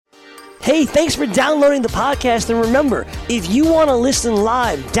Hey, thanks for downloading the podcast, and remember, if you want to listen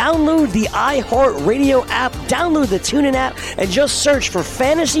live, download the iHeartRadio app, download the TuneIn app, and just search for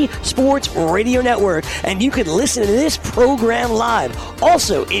Fantasy Sports Radio Network, and you can listen to this program live.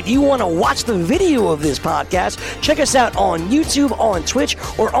 Also, if you want to watch the video of this podcast, check us out on YouTube, on Twitch,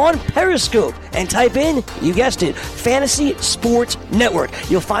 or on Periscope, and type in, you guessed it, Fantasy Sports Network.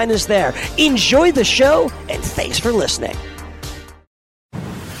 You'll find us there. Enjoy the show, and thanks for listening.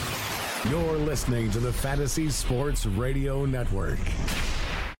 You're listening to the Fantasy Sports Radio Network.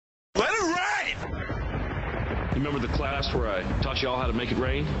 Let it rain! You remember the class where I taught y'all how to make it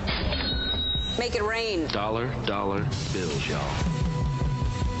rain? Make it rain. Dollar bills, y'all.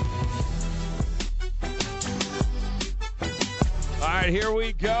 All right, here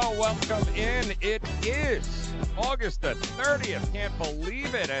we go. Welcome in. It is August the 30th. Can't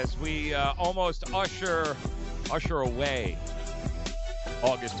believe it as we almost usher away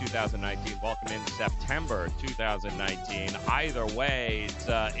August 2019. Welcome in September 2019. Either way,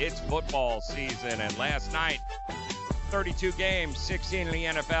 it's football season. And last night, 32 games, 16 in the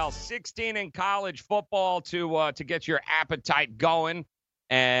NFL, 16 in college football to get your appetite going.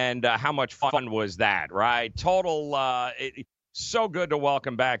 And how much fun was that, right? So good to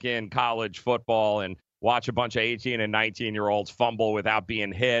welcome back in college football and watch a bunch of 18 and 19-year-olds fumble without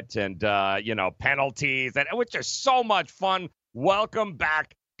being hit and, penalties. And it was just so much fun. Welcome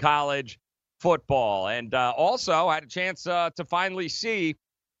back, college football. And also had a chance to finally see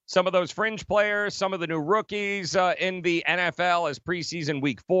some of those fringe players, some of the new rookies in the NFL as preseason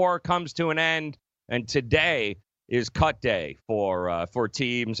week 4 comes to an end. And today is cut day for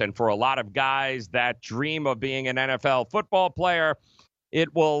teams and for a lot of guys that dream of being an NFL football player.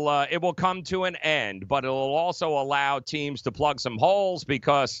 It will come to an end, but it will also allow teams to plug some holes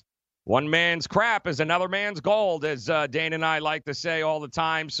because one man's crap is another man's gold, as Dane and I like to say all the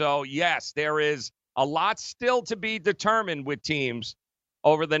time. So, yes, there is a lot still to be determined with teams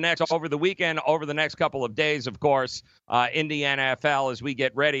over the weekend, over the next couple of days, of course, in the NFL as we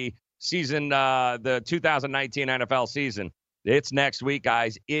get ready. The 2019 NFL season. It's next week,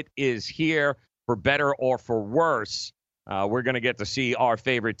 guys. It is here for better or for worse. We're going to get to see our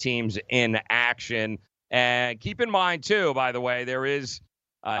favorite teams in action. And keep in mind, too, by the way, there is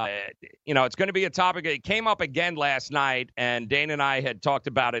it's going to be a topic. It came up again last night, and Dane and I had talked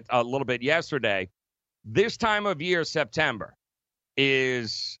about it a little bit yesterday. This time of year, September,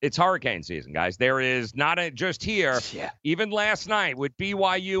 it's hurricane season, guys. There is not just here. Yeah. Even last night with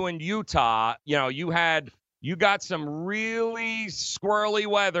BYU and Utah, you got some really squirrely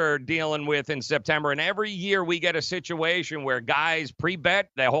weather dealing with in September. And every year we get a situation where guys pre-bet,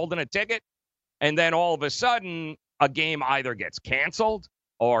 they're holding a ticket, and then all of a sudden a game either gets canceled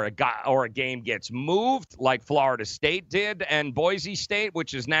or a game gets moved like Florida State did and Boise State,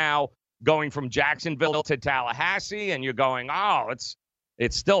 which is now going from Jacksonville to Tallahassee, and you're going, oh,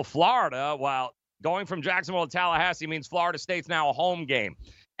 it's still Florida. Well, going from Jacksonville to Tallahassee means Florida State's now a home game,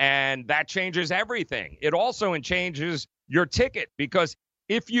 and that changes everything. It also changes your ticket because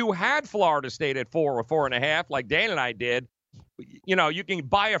if you had Florida State at 4 or 4.5, like Dan and I did, you can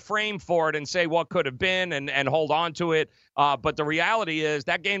buy a frame for it and say what could have been and hold on to it. But the reality is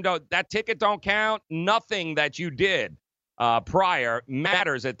that ticket don't count. Nothing that you did prior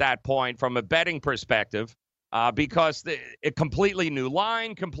matters at that point from a betting perspective because a completely new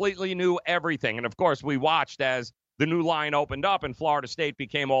line, completely new everything. And, of course, we watched as the new line opened up and Florida State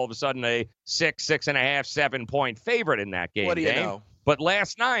became all of a sudden a 6.5, 7-point favorite in that game. What do you know? But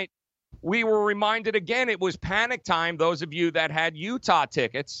last night, we were reminded again, it was panic time, those of you that had Utah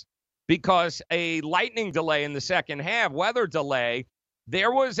tickets, because a lightning delay in the second half, weather delay,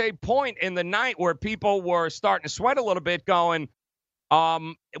 there was a point in the night where people were starting to sweat a little bit going,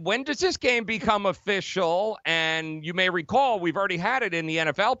 when does this game become official? And you may recall, we've already had it in the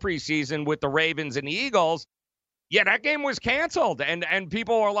NFL preseason with the Ravens and the Eagles. Yeah, that game was canceled. And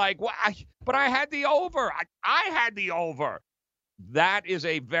people were like, well, but I had the over. I had the over. That is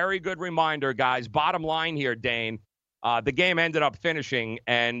a very good reminder, guys. Bottom line here, Dane, the game ended up finishing,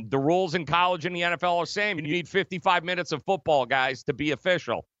 and the rules in college and the NFL are the same. You need 55 minutes of football, guys, to be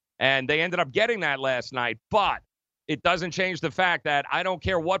official. And they ended up getting that last night. But it doesn't change the fact that I don't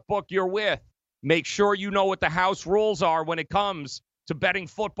care what book you're with. Make sure you know what the house rules are when it comes to betting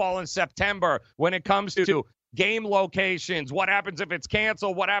football in September, when it comes to game locations, what happens if it's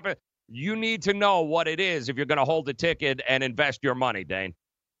canceled, what happens. You need to know what it is if you're going to hold the ticket and invest your money, Dane.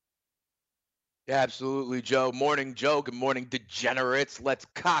 Yeah, absolutely, Joe. Morning, Joe. Good morning, degenerates. Let's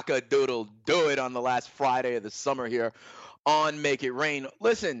cock-a-doodle do it on the last Friday of the summer here on Make It Rain.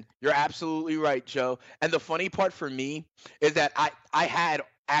 Listen, you're absolutely right, Joe. And the funny part for me is that I had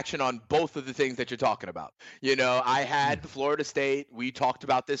action on both of the things that you're talking about. You know, I had Florida State. We talked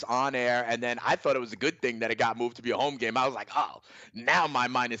about this on air, and then I thought it was a good thing that it got moved to be a home game. I was like, oh, now my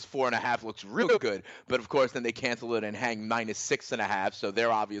 -4.5 looks real good. But, of course, then they cancel it and hang -6.5, so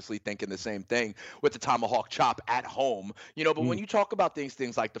they're obviously thinking the same thing with the Tomahawk Chop at home. You know, but when you talk about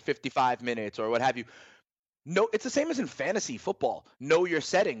things like the 55 minutes or what have you, no, it's the same as in fantasy football. Know your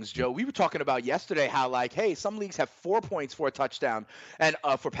settings, Joe. We were talking about yesterday how, like, hey, some leagues have 4 points for a touchdown and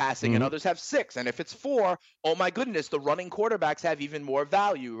for passing, and others have 6. And if it's 4, oh my goodness, the running quarterbacks have even more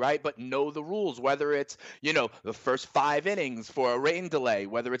value, right? But know the rules, whether it's, you know, the first 5 innings for a rain delay,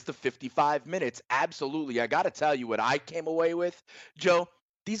 whether it's the 55 minutes. Absolutely. I got to tell you what I came away with, Joe.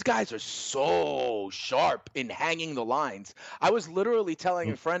 These guys are so sharp in hanging the lines. I was literally telling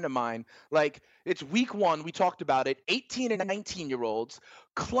a friend of mine, like, it's week 1. We talked about it. 18 and 19-year-olds.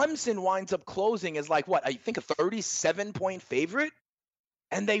 Clemson winds up closing as, like, what, I think a 37-point favorite?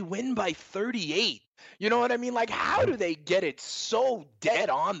 And they win by 38. You know what I mean? Like, how do they get it so dead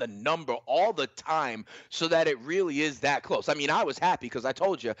on the number all the time so that it really is that close? I mean, I was happy because I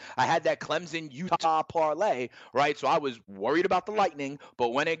told you I had that Clemson-Utah parlay, right? So I was worried about the Lightning,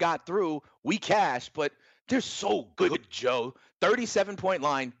 but when it got through, we cashed. But they're so good, Joe. 37-point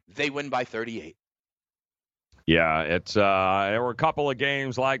line, they win by 38. Yeah, it's there were a couple of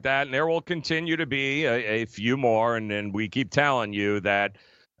games like that, and there will continue to be a few more. And we keep telling you that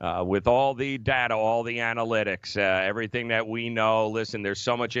with all the data, all the analytics, everything that we know, listen, there's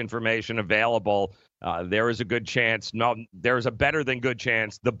so much information available. There is a good chance, there's a better than good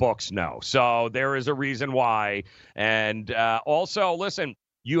chance the books know. So there is a reason why. And also, listen,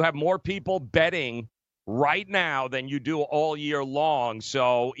 you have more people betting right now than you do all year long.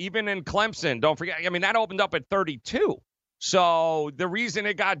 So even in Clemson, don't forget, I mean, that opened up at 32. So the reason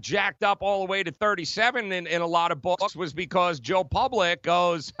it got jacked up all the way to 37 in a lot of books was because Joe Public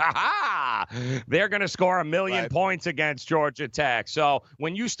goes, they're going to score 1 million points against Georgia Tech. So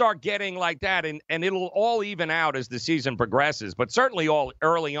when you start getting like that, and it'll all even out as the season progresses, but certainly all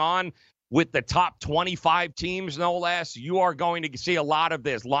early on with the top 25 teams, no less, you are going to see a lot of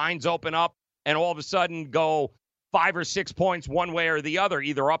this. Lines open up and all of a sudden go 5 or 6 points one way or the other,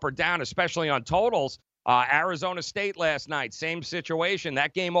 either up or down, especially on totals. Arizona State last night, same situation.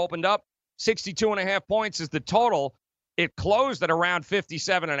 That game opened up 62.5 points is the total. It closed at around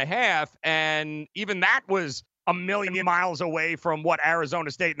 57.5, and even that was a million miles away from what Arizona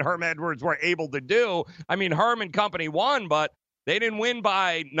State and Herm Edwards were able to do. I mean, Herm and company won, but they didn't win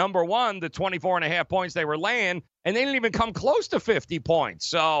by, number one, the 24.5 points they were laying, and they didn't even come close to 50 points.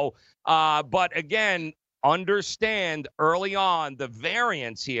 So, but again, understand early on the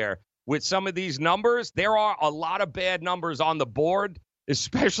variance here. With some of these numbers, there are a lot of bad numbers on the board,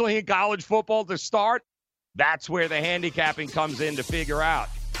 especially in college football to start. That's where the handicapping comes in to figure out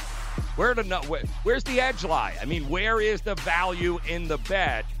where's the edge lie? I mean, where is the value in the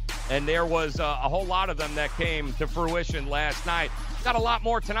bet? And there was a whole lot of them that came to fruition last night. Got a lot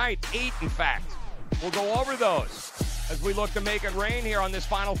more tonight, 8 in fact. We'll go over those as we look to make it rain here on this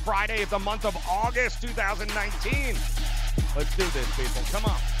final Friday of the month of August 2019. Let's do this, people. Come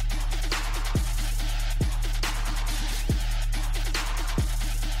on.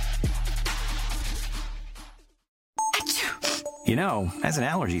 You know, as an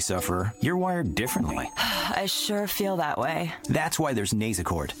allergy sufferer, you're wired differently. I sure feel that way. That's why there's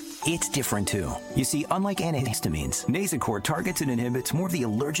Nasacort. It's different, too. You see, unlike antihistamines, Nasacort targets and inhibits more of the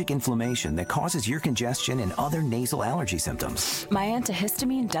allergic inflammation that causes ear congestion and other nasal allergy symptoms. My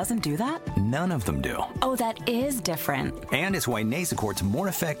antihistamine doesn't do that? None of them do. Oh, that is different. And it's why Nasacort's more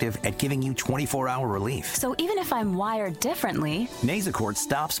effective at giving you 24-hour relief. So even if I'm wired differently, Nasacort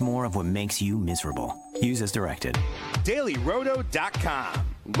stops more of what makes you miserable. Use as directed. DailyRoto.com.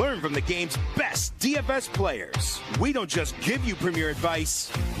 Learn from the game's best DFS players. We don't just give you premier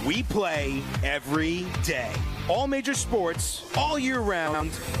advice, we play every day. All major sports, all year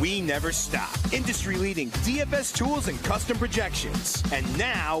round, we never stop. Industry-leading DFS tools and custom projections. And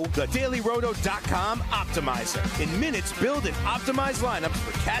now, the DailyRoto.com Optimizer. In minutes, build and optimize lineups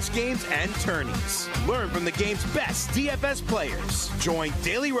for cash games and tourneys. Learn from the game's best DFS players. Join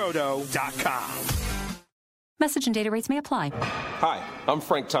DailyRoto.com. Message and data rates may apply. Hi, I'm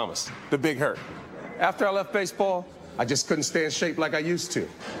Frank Thomas, the Big Hurt. After I left baseball, I just couldn't stay in shape like I used to.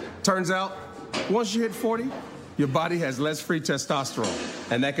 Turns out, once you hit 40, your body has less free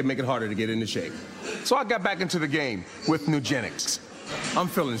testosterone, and that can make it harder to get into shape. So I got back into the game with Nugenics. I'm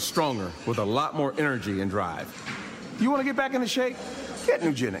feeling stronger with a lot more energy and drive. You want to get back into shape? Get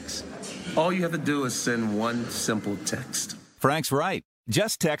Nugenics. All you have to do is send one simple text. Frank's right.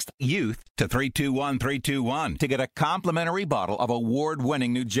 Just text YOUTH to 321321 to get a complimentary bottle of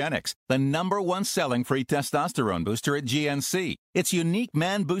award-winning Nugenix, the #1 selling free testosterone booster at GNC. Its unique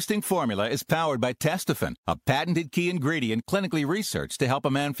man-boosting formula is powered by Testofen, a patented key ingredient clinically researched to help a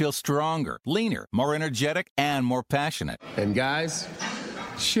man feel stronger, leaner, more energetic, and more passionate. And guys,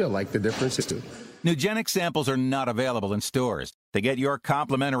 she'll like the difference too. Nugenix samples are not available in stores. To get your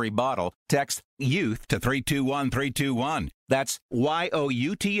complimentary bottle, text YOUTH to 321321. That's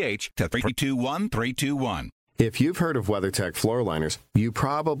YOUTH to 321321. If you've heard of WeatherTech floor liners, you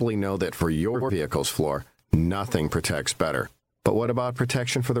probably know that for your vehicle's floor, nothing protects better. But what about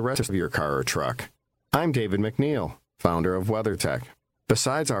protection for the rest of your car or truck? I'm David McNeil, founder of WeatherTech.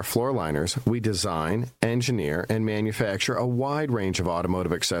 Besides our floor liners, we design, engineer, and manufacture a wide range of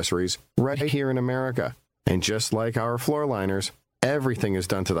automotive accessories right here in America. And just like our floor liners, everything is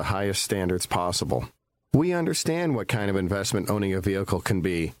done to the highest standards possible. We understand what kind of investment owning a vehicle can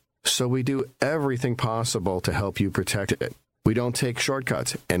be, so we do everything possible to help you protect it. We don't take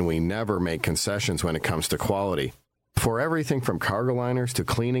shortcuts, and we never make concessions when it comes to quality. For everything from cargo liners to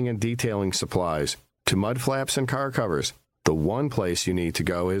cleaning and detailing supplies to mud flaps and car covers, the one place you need to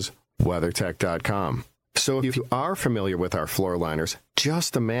go is WeatherTech.com. So if you are familiar with our floor liners,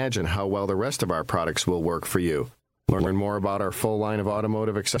 just imagine how well the rest of our products will work for you. Learn more about our full line of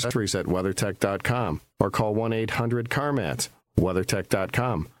automotive accessories at WeatherTech.com or call 1-800-CarMats.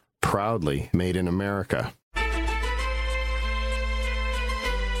 WeatherTech.com, proudly made in America.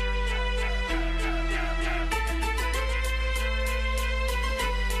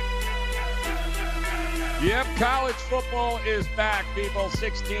 Yep, college football is back, people.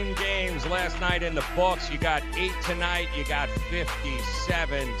 16 games last night in the books. You got 8 tonight. You got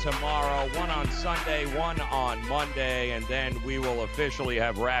 57 tomorrow. 1 on Sunday, 1 on Monday. And then we will officially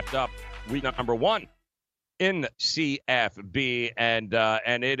have wrapped up week number 1 in CFB.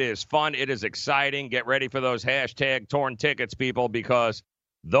 And it is fun. It is exciting. Get ready for those hashtag torn tickets, people, because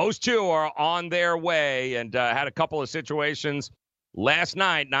those two are on their way. And had a couple of situations last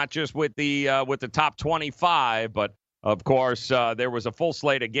night, not just with the top 25, but of course there was a full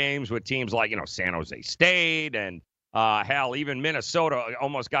slate of games with teams like San Jose State and hell, even Minnesota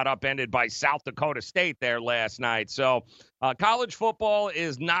almost got upended by South Dakota State there last night. So college football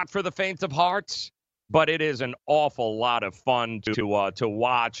is not for the faint of hearts, but it is an awful lot of fun to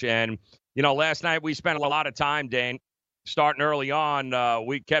watch. And last night we spent a lot of time, Dane, starting early on.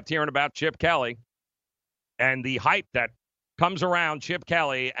 We kept hearing about Chip Kelly and the hype that comes around Chip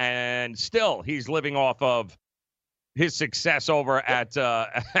Kelly, and still he's living off of his success over at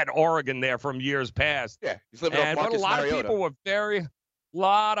Oregon there from years past. Yeah, he's living off Marcus But a lot Mariota. of people were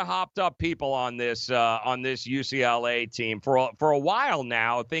lot of hopped up people on this UCLA team for a while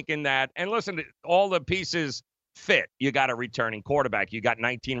now, thinking that. And listen, all the pieces fit. You got a returning quarterback. You got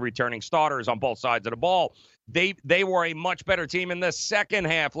 19 returning starters on both sides of the ball. They were a much better team in the second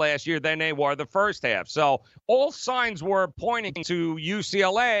half last year than they were the first half. So all signs were pointing to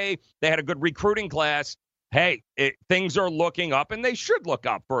UCLA. They had a good recruiting class. Hey, things are looking up, and they should look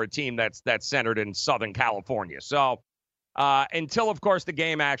up for a team that's centered in Southern California. So until, of course, the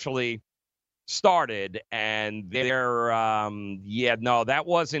game actually started, and that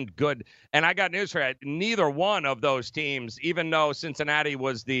wasn't good. And I got news for you. Neither one of those teams, even though Cincinnati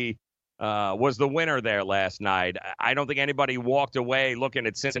was the winner there last night, I don't think anybody walked away looking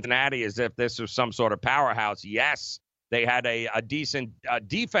at Cincinnati as if this was some sort of powerhouse. Yes, they had a decent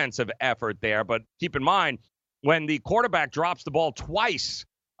defensive effort there, but keep in mind, when the quarterback drops the ball twice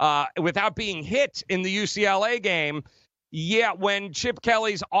without being hit in the UCLA game, when Chip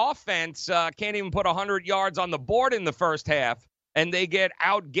Kelly's offense can't even put 100 yards on the board in the first half, and they get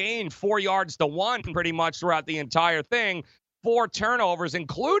outgained 4 yards to 1 pretty much throughout the entire thing, 4 turnovers,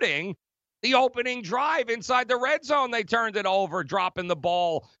 including the opening drive inside the red zone. They turned it over, dropping the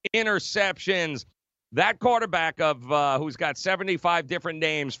ball, interceptions. That quarterback who's got 75 different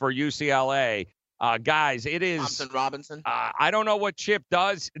names for UCLA, guys, it is Thompson Robinson. I don't know what Chip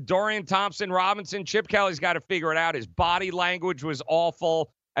does. Dorian Thompson Robinson. Chip Kelly's got to figure it out. His body language was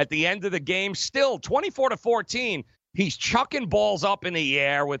awful at the end of the game. Still 24-14. He's chucking balls up in the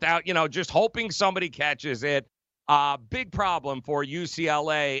air without, just hoping somebody catches it. Big problem for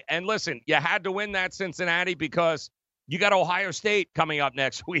UCLA. And listen, you had to win that Cincinnati because you got Ohio State coming up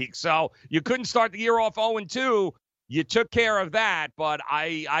next week. So you couldn't start the year off 0-2. You took care of that, but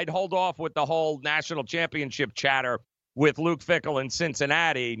I'd hold off with the whole national championship chatter with Luke Fickell in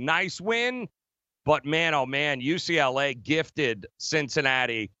Cincinnati. Nice win, but man, oh man, UCLA gifted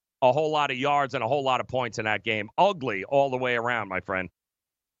Cincinnati a whole lot of yards and a whole lot of points in that game. Ugly all the way around, my friend.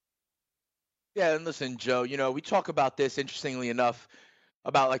 Yeah, and listen, Joe, we talk about this, interestingly enough,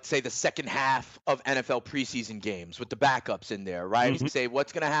 about, like, say, the second half of NFL preseason games with the backups in there, right? You say,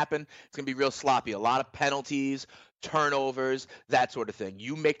 what's going to happen? It's going to be real sloppy. A lot of penalties, turnovers, that sort of thing.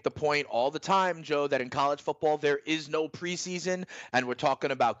 You make the point all the time, Joe, that in college football there is no preseason, and we're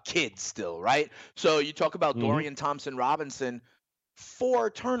talking about kids still, right? So you talk about Dorian Thompson-Robinson, 4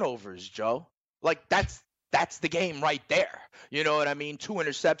 turnovers, Joe. Like, that's the game right there. You know what I mean? 2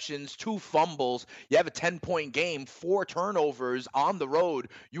 interceptions, 2 fumbles. You have a 10-point game, 4 turnovers on the road.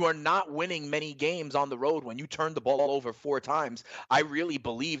 You are not winning many games on the road when you turn the ball over 4 times. I really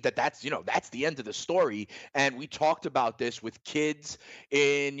believe that that's the end of the story. And we talked about this with kids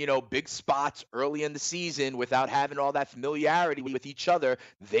in, big spots early in the season without having all that familiarity with each other.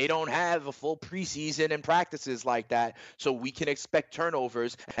 They don't have a full preseason and practices like that. So we can expect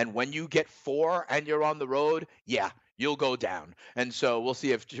turnovers. And when you get 4 and you're on the road, yeah, you'll go down. And so we'll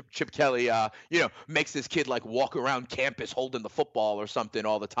see if Chip Kelly, makes this kid like walk around campus holding the football or something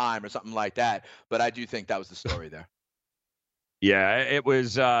all the time or something like that. But I do think that was the story there. Yeah, it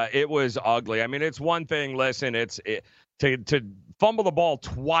was ugly. I mean, it's one thing. Listen, to fumble the ball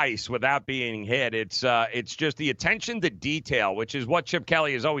twice without being hit. It's just the attention to detail, which is what Chip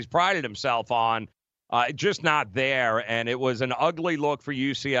Kelly has always prided himself on. Just not there, and it was an ugly look for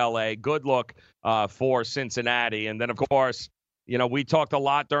UCLA, good look for Cincinnati, and then of course, we talked a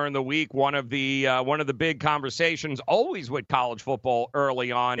lot during the week. One of the big conversations always with college football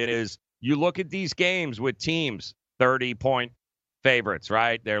early on is you look at these games with teams 30-point favorites,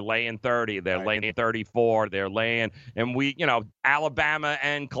 right? They're laying 30, they're laying 34, they're laying, and Alabama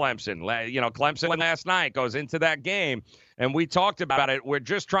and Clemson. Clemson last night goes into that game, and we talked about it. We're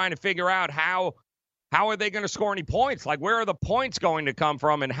just trying to figure out how are they going to score any points? Like, where are the points going to come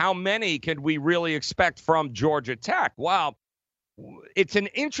from, and how many could we really expect from Georgia Tech? Well, it's an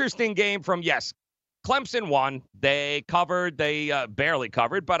interesting game yes, Clemson won. They covered. They barely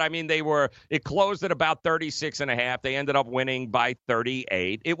covered, but, I mean, it closed at about 36.5. They ended up winning by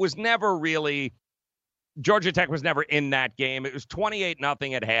 38. It was never really – Georgia Tech was never in that game. It was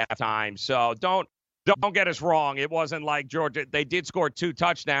 28-0 at halftime, so don't get us wrong. It wasn't like Georgia. They did score 2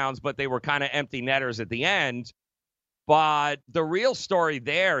 touchdowns, but they were kind of empty netters at the end. But the real story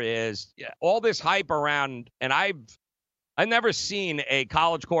there is all this hype around, and I've never seen a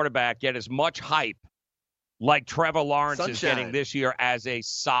college quarterback get as much hype like Trevor Lawrence is getting this year as a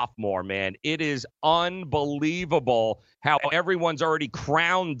sophomore, man. It is unbelievable how everyone's already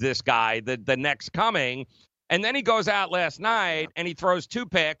crowned this guy the next coming. And then he goes out last night and he throws 2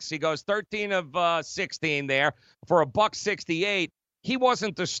 picks. He goes 13 of 16 there for $168. He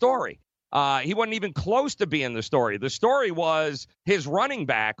wasn't the story. He wasn't even close to being the story. The story was his running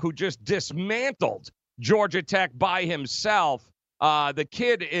back who just dismantled Georgia Tech by himself. The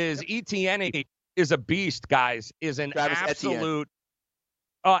kid is Etienne is a beast, guys. Is an Travis absolute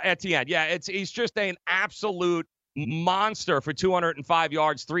Etienne. Yeah, he's just an absolute monster for 205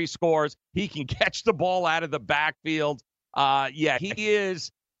 yards, 3 scores. He can catch the ball out of the backfield. He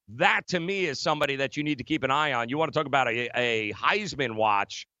is. That, to me, is somebody that you need to keep an eye on. You want to talk about a Heisman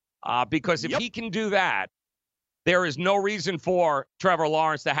watch, because if he can do that, there is no reason for Trevor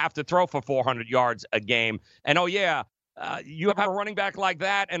Lawrence to have to throw for 400 yards a game. And, you have a running back like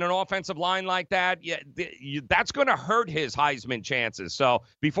that and an offensive line like that, that's going to hurt his Heisman chances. So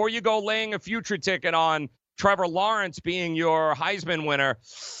before you go laying a future ticket on Trevor Lawrence being your Heisman winner,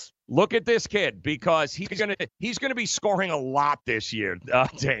 look at this kid, because he's gonna be scoring a lot this year,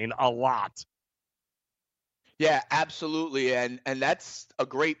 Dane, a lot. Yeah, absolutely, and that's a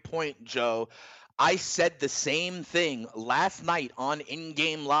great point, Joe. I said the same thing last night on In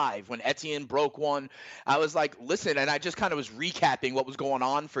Game Live when Etienne broke one. I was like, listen, and I just kind of was recapping what was going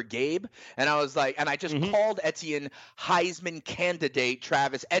on for Gabe. And I was like, and I just called Etienne Heisman candidate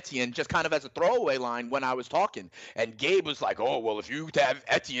Travis Etienne, just kind of as a throwaway line when I was talking. And Gabe was like, oh, well, if you have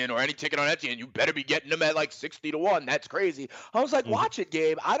Etienne or any ticket on Etienne, you better be getting him at like 60-1. That's crazy. I was like, watch it,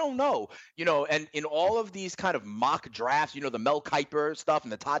 Gabe. I don't know. And in all of these kind of mock drafts, the Mel Kiper stuff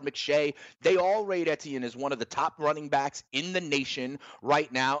and the Todd McShay, they all rate Etienne as one of the top running backs in the nation right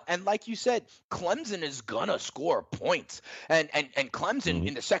now. And like you said, Clemson is gonna score points. And Clemson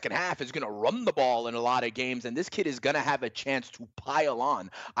in the second half is gonna run the ball in a lot of games, and this kid is gonna have a chance to pile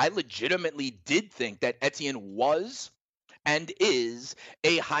on. I legitimately did think that Etienne was and is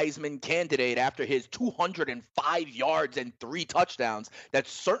a Heisman candidate after his 205 yards and 3 touchdowns.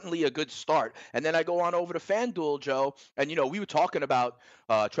 That's certainly a good start. And then I go on over to FanDuel, Joe, and, we were talking about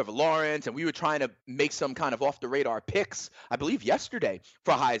Trevor Lawrence, and we were trying to make some kind of off-the-radar picks, I believe, yesterday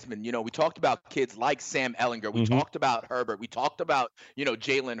for Heisman. We talked about kids like Sam Ehlinger. We talked about Herbert. We talked about,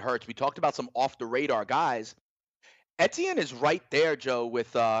 Jalen Hurts. We talked about some off-the-radar guys. Etienne is right there, Joe,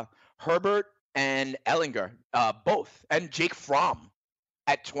 with Herbert and Ellinger, both, and Jake Fromm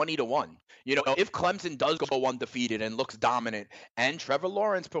at 20-1. You know, if Clemson does go undefeated and looks dominant, and Trevor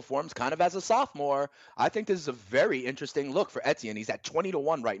Lawrence performs kind of as a sophomore, I think this is a very interesting look for Etienne. He's at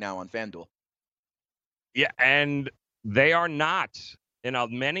 20-1 right now on FanDuel. Yeah, and they are not. In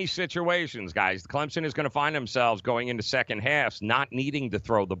many situations, guys, Clemson is going to find themselves going into second halves not needing to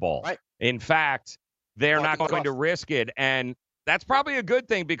throw the ball. Right. In fact, they're not going to risk it. And that's probably a good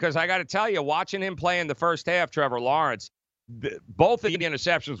thing because I got to tell you, watching him play in the first half, Trevor Lawrence, both of the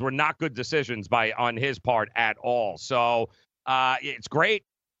interceptions were not good decisions on his part at all. So it's great.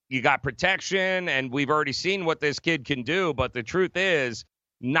 You got protection, and we've already seen what this kid can do. But the truth is,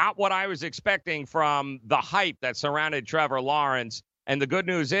 not what I was expecting from the hype that surrounded Trevor Lawrence. And the good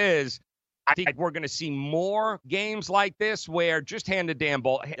news is, I think we're going to see more games like this where just hand the damn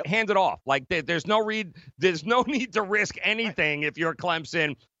ball, hand it off. Like there's no need to risk anything if you're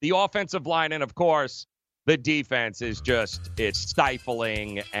Clemson. The offensive line and, of course, the defense is it's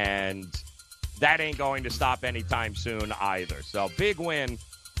stifling, and that ain't going to stop anytime soon either. So big win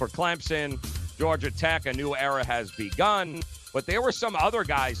for Clemson. Georgia Tech, a new era has begun. But there were some other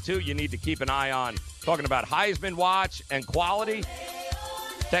guys, too, you need to keep an eye on. Talking about Heisman watch and quality.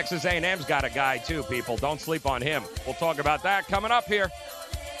 Texas A&M's got a guy, too, people. Don't sleep on him. We'll talk about that coming up here.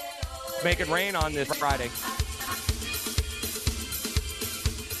 Make it rain on this Friday.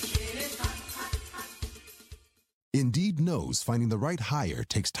 Indeed knows finding the right hire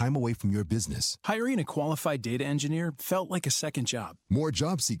takes time away from your business. Hiring a qualified data engineer felt like a second job. More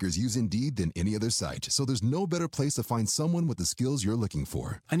job seekers use Indeed than any other site, so there's no better place to find someone with the skills you're looking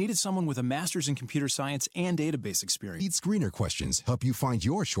for. I needed someone with a master's in computer science and database experience. Indeed screener questions help you find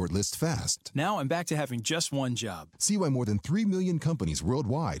your shortlist fast. Now I'm back to having just one job. See why more than 3 million companies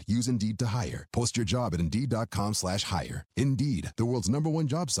worldwide use Indeed to hire. Post your job at Indeed.com/hire. Indeed, the world's #1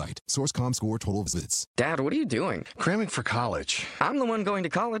 job site. Source.com score total visits. Dad, what are you doing? Cramming for college. I'm the one going to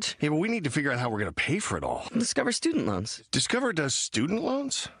college. Yeah, but we need to figure out how we're going to pay for it all. Discover Student Loans. Discover does student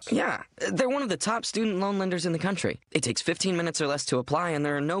loans? Yeah, they're one of the top student loan lenders in the country. It takes 15 minutes or less to apply, and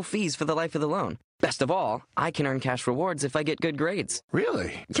there are no fees for the life of the loan. Best of all, I can earn cash rewards if I get good grades.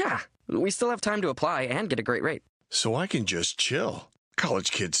 Really? Yeah, we still have time to apply and get a great rate. So I can just chill. College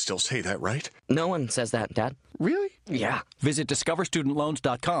kids still say that, right? No one says that, Dad. Really? Yeah. Visit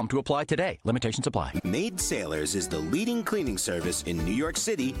discoverstudentloans.com to apply today. Limitations apply. Maid Sailors is the leading cleaning service in New York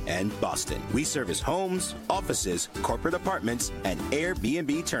City and Boston. We service homes, offices, corporate apartments, and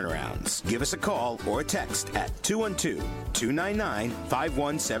Airbnb turnarounds. Give us a call or a text at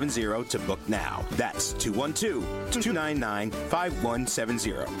 212-299-5170 to book now. That's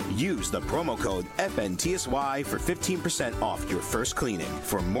 212-299-5170. Use the promo code FNTSY for 15% off your first cleaning.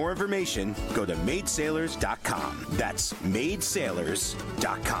 For more information, go to maidsailors.com. That's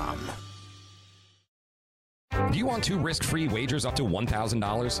maidsailors.com. Do you want 2 risk-free wagers up to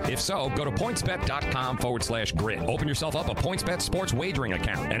 $1,000? If so, go to pointsbet.com/grid. Open yourself up a PointsBet sports wagering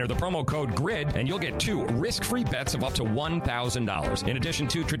account. Enter the promo code GRID, and you'll get 2 risk-free bets of up to $1,000. In addition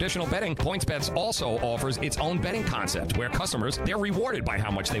to traditional betting, PointsBet also offers its own betting concept, where customers, they're rewarded by how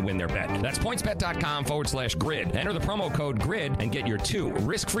much they win their bet. That's pointsbet.com/grid. Enter the promo code GRID and get your 2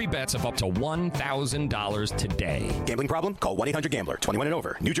 risk-free bets of up to $1,000 today. Gambling problem? Call 1-800-GAMBLER. 21 and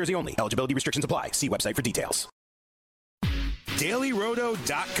over. New Jersey only. Eligibility restrictions apply. See website for details.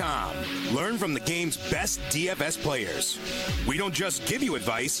 DailyRoto.com. Learn from the game's best DFS players. We don't just give you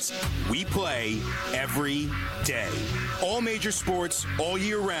advice, we play every day. All major sports, all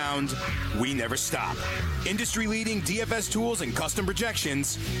year round, we never stop. Industry-leading DFS tools and custom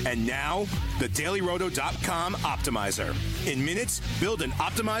projections, and now, the DailyRoto.com Optimizer. In minutes, build an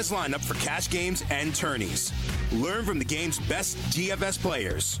optimized lineup for cash games and tourneys. Learn from the game's best DFS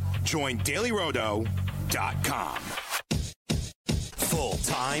players. Join DailyRoto.com.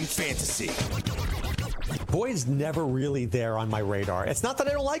 Full-time fantasy. Boyd's never really there on my radar. It's not that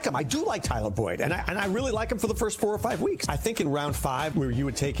I don't like him. I do like Tyler Boyd, and I really like him for the first 4 or 5 weeks. I think in round 5, where you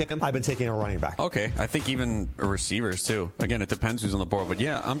would take him, I've been taking a running back. Okay, I think even receivers too. Again, it depends who's on the board, but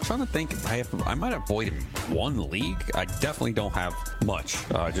yeah, I'm trying to think. I might have Boyd in 1 league. I definitely don't have much.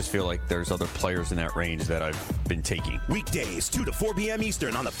 I just feel like there's other players in that range that I've been taking. Weekdays, 2 to 4 p.m.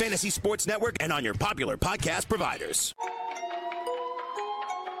 Eastern on the Fantasy Sports Network and on your popular podcast providers.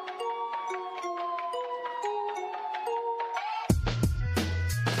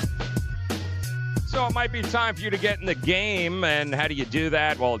 So it might be time for you to get in the game. And how do you do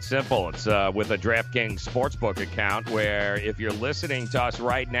that? Well, it's simple. It's with a DraftKings Sportsbook account where if you're listening to us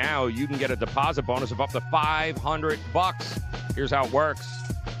right now, you can get a deposit bonus of up to $500. Here's how it works.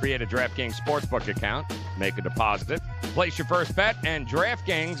 Create a DraftKings Sportsbook account, make a deposit, Place your first bet, and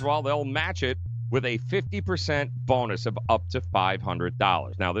DraftKings, well, they'll match it with a 50% bonus of up to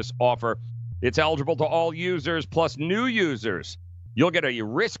 $500. Now, this offer, it's eligible to all users plus new users. You'll get a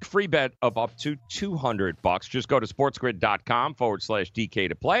risk-free bet of up to $200. Just go to sportsgrid.com/DK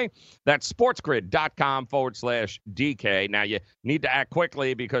to play. That's sportsgrid.com/DK. Now, you need to act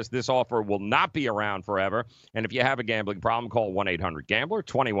quickly because this offer will not be around forever. And if you have a gambling problem, call 1-800-GAMBLER,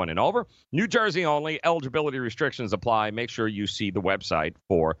 21 and over. New Jersey only. Eligibility restrictions apply. Make sure you see the website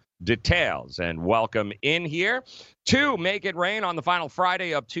for details. And welcome in here to Make It Rain on the final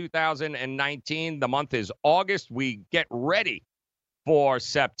Friday of 2019. The month is August. We get ready for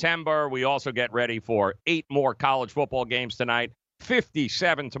September. We also get ready for 8 more college football games tonight,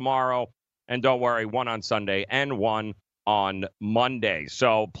 57 tomorrow, and don't worry, 1 on Sunday and 1 on Monday.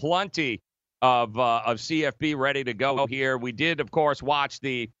 So plenty of CFB ready to go here. We did, of course, watch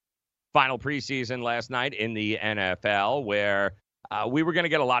the final preseason last night in the NFL where we were going to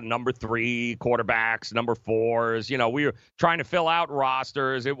get a lot of number 3 quarterbacks, number 4s. You know, we were trying to fill out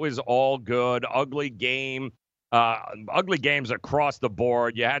rosters. It was all good. Ugly games across the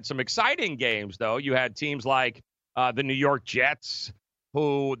board. You had some exciting games, though. You had teams like the New York Jets,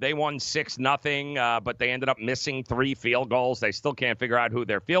 who they won 6-0, but they ended up missing 3 field goals. They still can't figure out who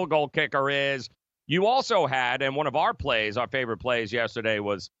their field goal kicker is. You also had, and one of our favorite plays yesterday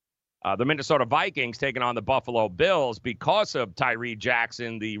was the Minnesota Vikings taking on the Buffalo Bills because of Tyree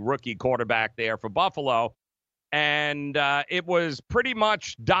Jackson, the rookie quarterback there for Buffalo. And it was pretty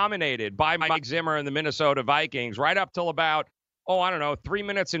much dominated by Mike Zimmer and the Minnesota Vikings right up till about, 3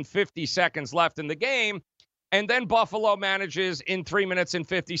 minutes and 50 seconds left in the game. And then Buffalo manages in 3 minutes and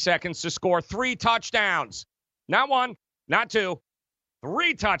 50 seconds to score 3 touchdowns. Not 1, not 2,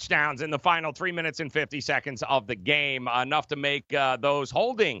 3 touchdowns in the final 3 minutes and 50 seconds of the game. Enough to make those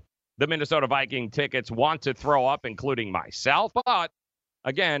holding the Minnesota Viking tickets want to throw up, including myself. But,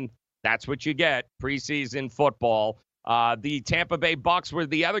 again, that's what you get, preseason football. The Tampa Bay Bucks were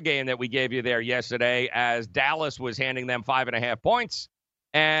the other game that we gave you there yesterday as Dallas was handing them 5.5 points.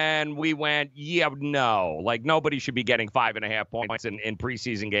 And we went, nobody should be getting 5.5 points in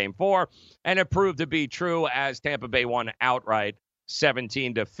preseason game 4. And it proved to be true as Tampa Bay won outright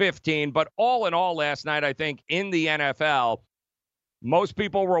 17-15. But all in all last night, I think in the NFL, most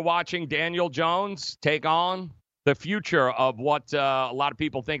people were watching Daniel Jones take on the future of what a lot of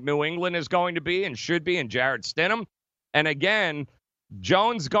people think New England is going to be and should be, and Jarrett Stidham. And again,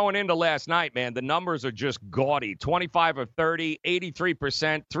 Jones going into last night, man, the numbers are just gaudy. 25 of 30,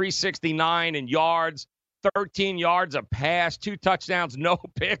 83%, 369 in yards, 13 yards a pass, 2 touchdowns, no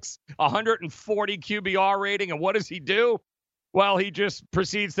picks, 140 QBR rating. And what does he do? Well, he just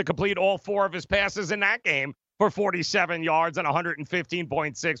proceeds to complete all 4 of his passes in that game for 47 yards and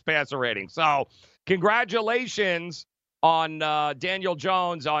 115.6 passer rating. So congratulations on Daniel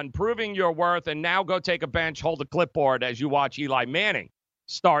Jones on proving your worth, and now go take a bench, hold a clipboard as you watch Eli Manning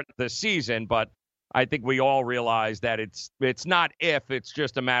start the season. But I think we all realize that it's not if, it's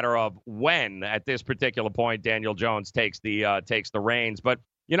just a matter of when. At this particular point, Daniel Jones takes the reins. But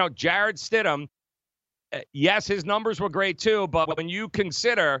Jarrett Stidham, yes, his numbers were great too. But when you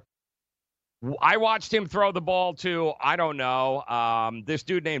consider, I watched him throw the ball to, this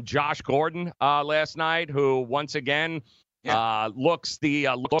dude named Josh Gordon last night, who once again looks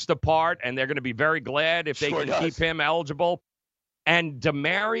the part, and they're going to be very glad if they can keep him eligible. And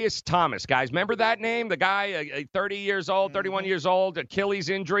Demaryius Thomas, guys, remember that name? The guy, 30 years old, 31 years old, Achilles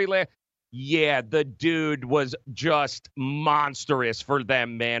injury. Yeah, the dude was just monstrous for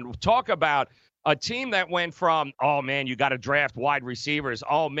them, man. Talk about a team that went from, you got to draft wide receivers.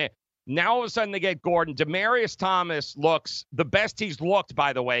 Oh, man. Now, all of a sudden, they get Gordon. Demaryius Thomas looks the best he's looked,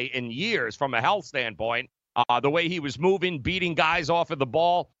 by the way, in years from a health standpoint. The way he was moving, beating guys off of the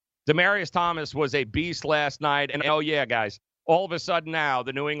ball. Demaryius Thomas was a beast last night. And, guys, all of a sudden now,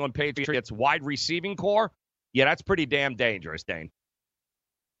 the New England Patriots wide receiving core, that's pretty damn dangerous, Dane.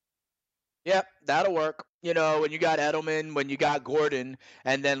 Yep, that'll work. When you got Edelman, when you got Gordon,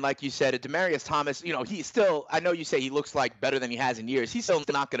 and then, like you said, Demaryius Thomas, he's still, I know you say he looks like better than he has in years. He's still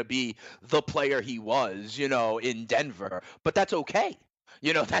not going to be the player he was, in Denver, but that's okay.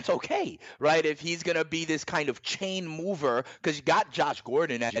 That's okay, right? If he's going to be this kind of chain mover, because you got Josh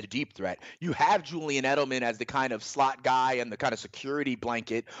Gordon as a deep threat. You have Julian Edelman as the kind of slot guy and the kind of security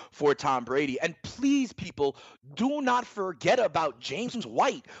blanket for Tom Brady. And please, people, do not forget about James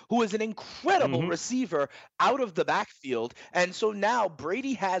White, who is an incredible receiver out of the backfield. And so now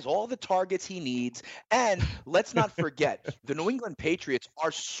Brady has all the targets he needs. And let's not forget, the New England Patriots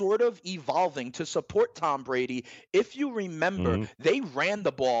are sort of evolving to support Tom Brady. If you remember, they ran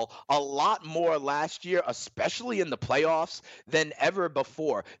the ball a lot more last year, especially in the playoffs, than ever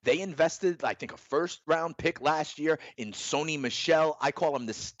before. They invested, I think, a first-round pick last year in Sony Michel. I call him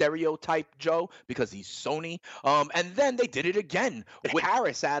the stereotype Joe because he's Sony. And then they did it again with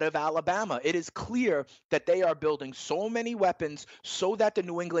Harris out of Alabama. It is clear that they are building so many weapons so that the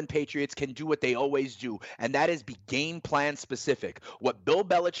New England Patriots can do what they always do, and that is be game plan specific. What Bill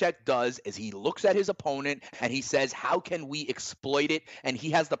Belichick does is he looks at his opponent and he says, how can we exploit it? And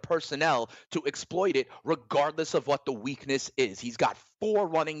he has the personnel to exploit it regardless of what the weakness is. He's got 4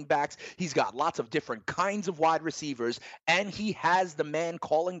 running backs. He's got lots of different kinds of wide receivers, and he has the man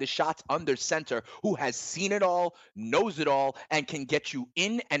calling the shots under center who has seen it all, knows it all, and can get you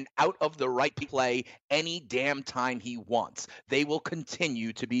in and out of the right play any damn time he wants. They will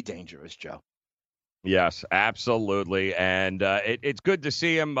continue to be dangerous, Joe. Yes, absolutely. And it's good to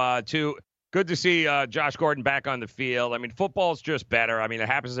see him, too. Good to see Josh Gordon back on the field. I mean, football's just better. I mean, it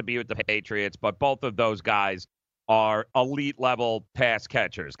happens to be with the Patriots, but both of those guys are elite-level pass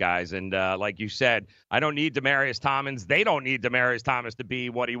catchers, guys. And like you said, I don't need Demaryius Thomas. They don't need Demaryius Thomas to be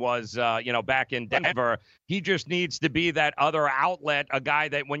what he was, back in Denver. He just needs to be that other outlet, a guy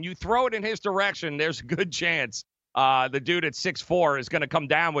that when you throw it in his direction, there's a good chance the dude at 6'4" is going to come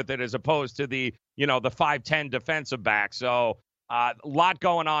down with it as opposed to the 5'10" defensive back. So a lot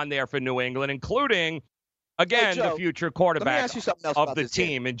going on there for New England, including, again, Joe, the future quarterback of the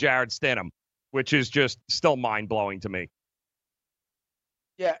team in Jarrett Stidham, which is just still mind-blowing to me.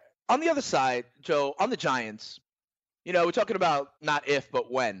 Yeah. On the other side, Joe, on the Giants, we're talking about not if, but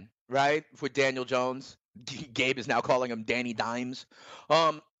when, right? With Daniel Jones. Gabe is now calling him Danny Dimes.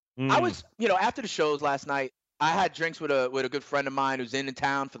 I was, after the shows last night, I had drinks with a good friend of mine who's in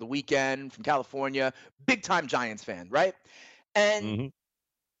town for the weekend from California, big-time Giants fan, right? And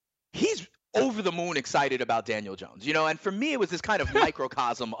he's over the moon excited about Daniel Jones, and for me, it was this kind of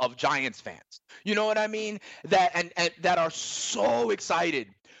microcosm of Giants fans, you know what I mean? That and that are so excited.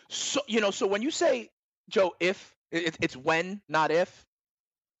 So, so when you say, Joe, if it's when, not if,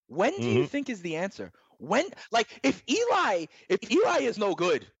 when do you think is the answer? When, if Eli is no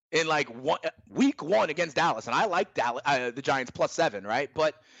good in week 1 against Dallas, and I like Dallas, the Giants +7, right?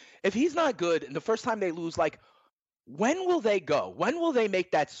 But if he's not good and the first time they lose, when will they go? When will they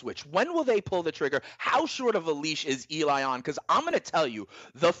make that switch? When will they pull the trigger? How short of a leash is Eli on? Because I'm going to tell you,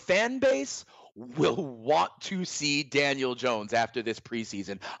 the fan base will want to see Daniel Jones after this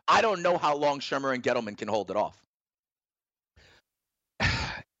preseason. I don't know how long Shermer and Gettleman can hold it off.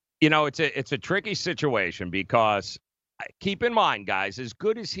 It's a tricky situation because keep in mind, guys, as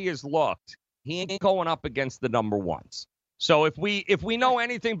good as he has looked, he ain't going up against the number ones. So if we know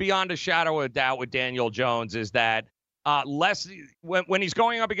anything beyond a shadow of a doubt with Daniel Jones is that when he's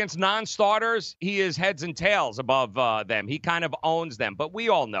going up against non-starters, he is heads and tails above them. He kind of owns them. But we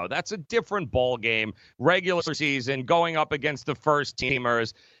all know that's a different ball game. Regular season, going up against the first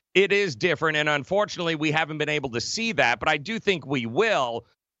teamers, it is different. And unfortunately, we haven't been able to see that. But I do think we will.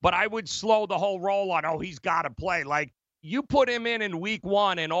 But I would slow the whole roll on, he's got to play. You put him in week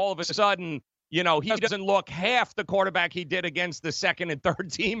 1 and all of a sudden, he doesn't look half the quarterback he did against the second and third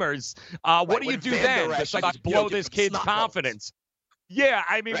teamers. What do you do then besides blow this kid's confidence? Yeah,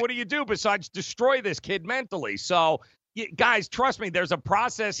 I mean, what do you do besides destroy this kid mentally? So, guys, trust me, there's a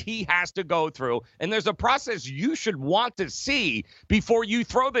process he has to go through, and there's a process you should want to see before you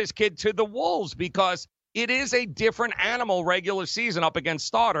throw this kid to the wolves because it is a different animal regular season up against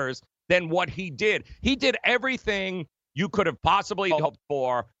starters than what he did. He did everything you could have possibly hoped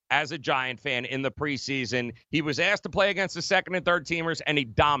for as a Giant fan in the preseason. He was asked to play against the second and third teamers, and he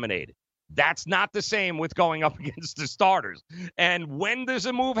dominated. That's not the same with going up against the starters. And when does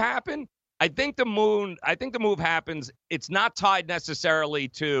a move happen? I think the move happens. It's not tied necessarily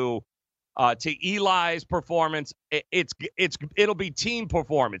to Eli's performance. It'll be team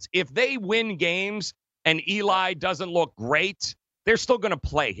performance. If they win games and Eli doesn't look great, they're still going to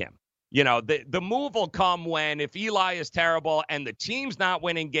play him. The move will come when if Eli is terrible and the team's not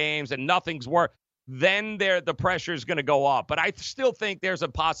winning games and nothing's worked, then the pressure is going to go up. But I still think there's a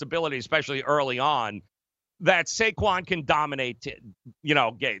possibility, especially early on, that Saquon can dominate,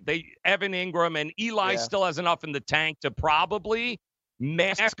 Evan Ingram and Eli still has enough in the tank to probably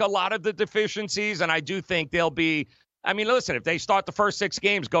mask a lot of the deficiencies. And I do think they'll be, listen, if they start the first 6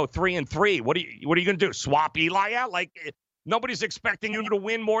 games, go 3-3, what are you going to do? Swap Eli out? Nobody's expecting you to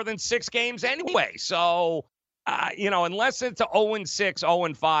win more than 6 games anyway. So, unless it's a 0-6,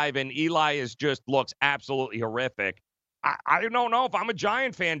 0-5, and Eli looks absolutely horrific, I don't know if I'm a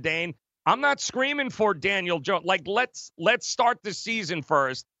Giant fan, Dane. I'm not screaming for Daniel Jones. Let's start the season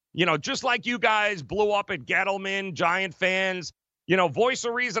first. Just like you guys blew up at Gettleman, Giant fans, Voice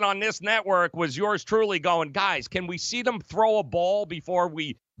of Reason on this network was yours truly going, guys, can we see them throw a ball before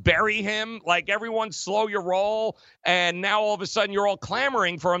we bury him? Like, everyone slow your roll, and now all of a sudden you're all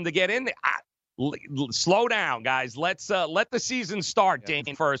clamoring for him to get in there. Slow down, guys. Let's let the season start,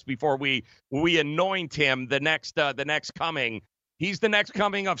 Dane, first before we anoint him the next coming. He's the next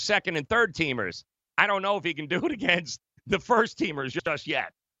coming of second and third teamers. I don't know if he can do it against the first teamers just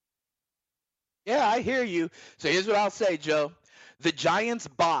yet. Yeah, I hear you. So here's what I'll say, Joe. The Giants'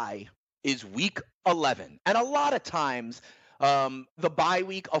 bye is week 11. And a lot of times the bye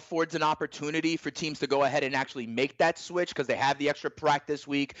week affords an opportunity for teams to go ahead and actually make that switch because they have the extra practice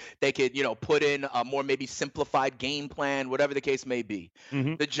week. They could, put in a more maybe simplified game plan, whatever the case may be.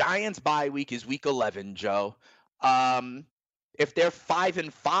 Mm-hmm. The Giants' bye week is week 11, Joe. If they're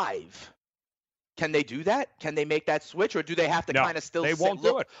 5-5, can they do that? Can they make that switch, or do they have to kind of still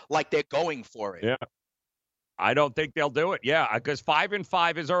look like they're going for it? Yeah. I don't think they'll do it. Yeah, because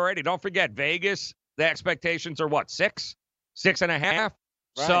 5-5 is already. Don't forget, Vegas, the expectations are what, 6.5? Right.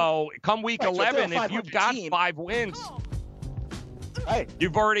 So come week 11, if you've got 5 wins, right,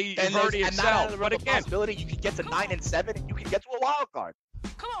 you've already excelled. But again, possibility you could get to 9-7, and you can get to a wild card.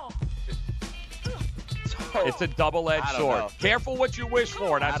 Come on. It's a double-edged sword. Careful what you wish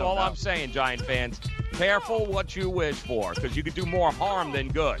for. That's all I'm saying, Giant fans. Careful what you wish for, because you could do more harm than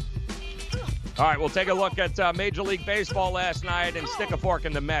good. All right, we'll take a look at Major League Baseball last night and stick a fork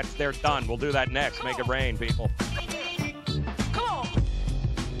in the Mets. They're done. We'll do that next. Make it rain, people.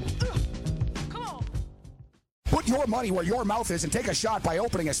 Put your money where your mouth is and take a shot by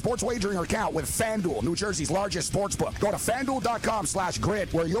opening a sports wagering account with FanDuel, New Jersey's largest sports book. Go to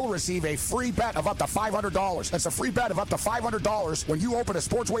FanDuel.com/grid where you'll receive a free bet of up to $500. That's a free bet of up to $500 when you open a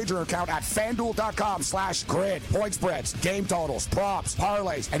sports wagering account at FanDuel.com/grid. Point spreads, game totals, props,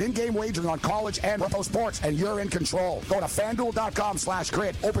 parlays, and in-game wagering on college and pro sports, and you're in control. Go to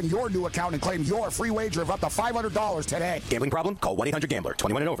FanDuel.com/grid. Open your new account and claim your free wager of up to $500 today. Gambling problem? Call 1-800-GAMBLER.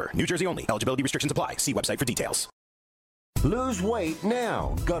 21 and over. New Jersey only. Eligibility restrictions apply. See website for details. Lose weight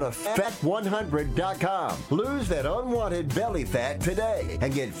now. Go to fat100.com. Lose that unwanted belly fat today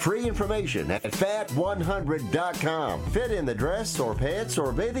and get free information at fat100.com. Fit in the dress or pants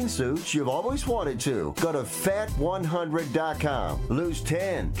or bathing suits you've always wanted to. Go to fat100.com. Lose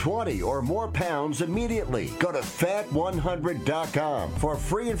 10, 20, or more pounds immediately. Go to fat100.com. For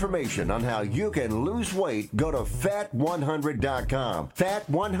free information on how you can lose weight, go to fat100.com.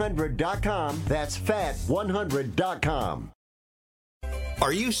 Fat100.com. That's fat100.com.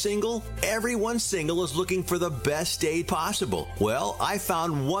 Are you single? Everyone single is looking for the best date possible. Well, I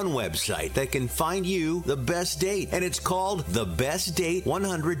found one website that can find you the best date, and it's called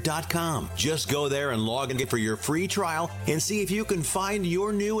thebestdate100.com. Just go there and log in for your free trial and see if you can find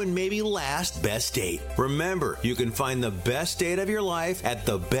your new and maybe last best date. Remember, you can find the best date of your life at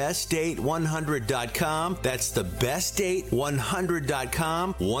thebestdate100.com. That's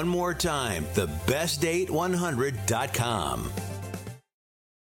thebestdate100.com. One more time, thebestdate100.com.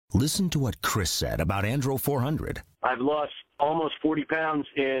 Listen to what Chris said about Andro 400. I've lost almost 40 pounds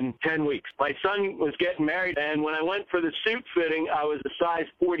in 10 weeks. My son was getting married, and when I went for the suit fitting, I was a size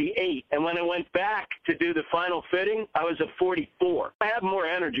 48. And when I went back to do the final fitting, I was a 44. I have more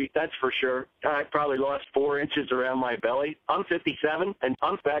energy, that's for sure. I probably lost 4 inches around my belly. I'm 57, and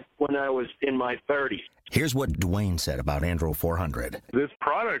I'm back when I was in my 30s. Here's what Dwayne said about Andro 400. This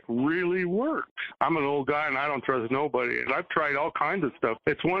product really works. I'm an old guy and I don't trust nobody. And I've tried all kinds of stuff.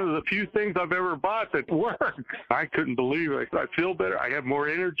 It's one of the few things I've ever bought that works. I couldn't believe it. I feel better. I have more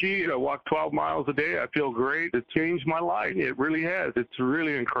energy. I walk 12 miles a day. I feel great. It changed my life. It really has. It's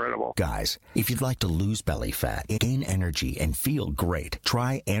really incredible. Guys, if you'd like to lose belly fat, gain energy, and feel great,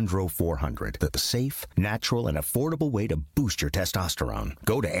 try Andro 400, the safe, natural, and affordable way to boost your testosterone.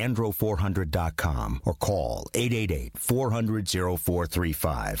 Go to andro400.com or call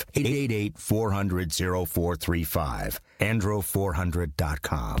 888-400-0435. 888-400-0435.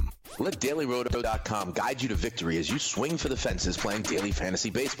 Andro400.com. Let DailyRoto.com guide you to victory as you swing for the fences playing daily fantasy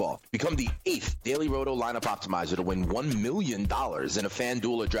baseball. Become the 8th Daily Roto lineup optimizer to win $1 million in a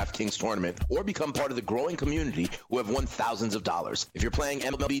FanDuel or DraftKings tournament, or become part of the growing community who have won thousands of dollars. If you're playing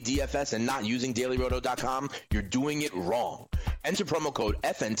MLB DFS and not using DailyRoto.com, you're doing it wrong. Enter promo code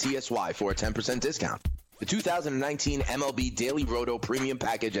FNTSY for a 10% discount. The 2019 MLB Daily Roto Premium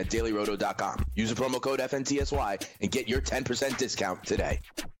Package at DailyRoto.com. Use the promo code FNTSY and get your 10% discount today.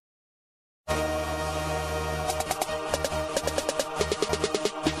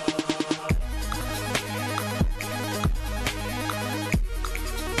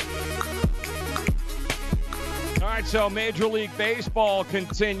 All right, so Major League Baseball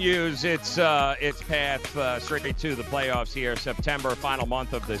continues its path straight to the playoffs here. September, final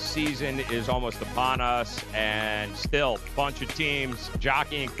month of the season, is almost upon us, and still a bunch of teams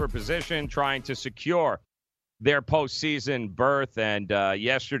jockeying for position, trying to secure their postseason berth. And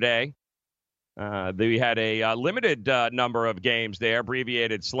yesterday, we had a limited number of games there,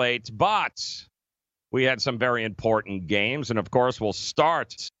 abbreviated slates, but we had some very important games. And, of course, we'll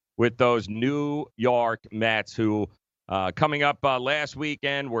start with those New York Mets who, coming up last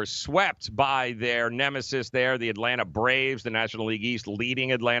weekend, were swept by their nemesis there, the Atlanta Braves, the National League East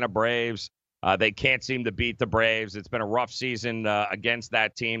leading Atlanta Braves. They can't seem to beat the Braves. It's been a rough season against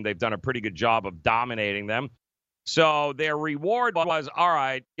that team. They've done a pretty good job of dominating them. So their reward was, all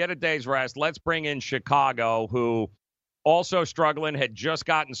right, get a day's rest. Let's bring in Chicago, who also struggling, had just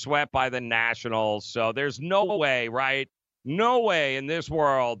gotten swept by the Nationals. So there's no way, right? No way in this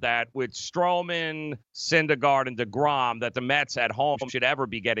world that with Stroman, Syndergaard, and DeGrom that the Mets at home should ever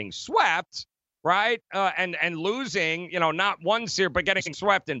be getting swept, right? And losing, not one series, but getting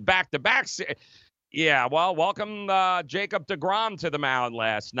swept in back-to-back series. Yeah, well, welcome Jacob DeGrom to the mound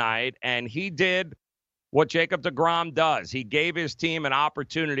last night, and he did what Jacob DeGrom does. He gave his team an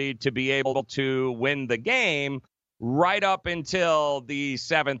opportunity to be able to win the game right up until the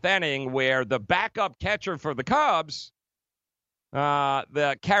seventh inning, where the backup catcher for the Cubs,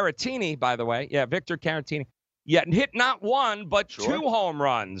 the Caratini, by the way. Yeah, Victor Caratini. Yeah, hit not one, but two home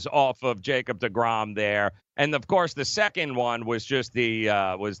runs off of Jacob DeGrom there. And, of course, the second one was just the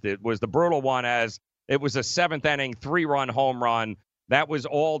brutal one, as it was a seventh-inning, 3-run home run. That was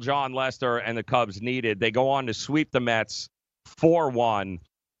all John Lester and the Cubs needed. They go on to sweep the Mets 4-1.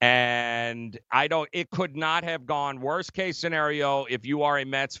 And it could not have gone worst case scenario if you are a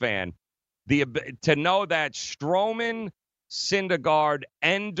Mets fan. To know that Stroman, Syndergaard,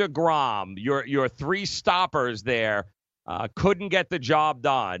 and DeGrom, your three stoppers there, couldn't get the job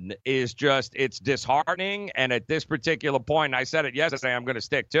done is just, it's disheartening. And at this particular point, I said it yesterday, I'm going to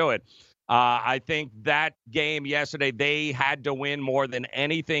stick to it. I think that game yesterday, they had to win more than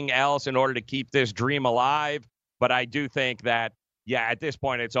anything else in order to keep this dream alive. But I do think that, yeah, at this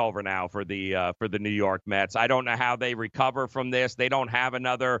point, it's over now for the New York Mets. I don't know how they recover from this. They don't have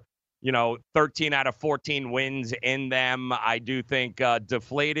another, 13 out of 14 wins in them. I do think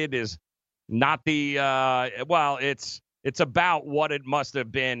deflated is not the it's about what it must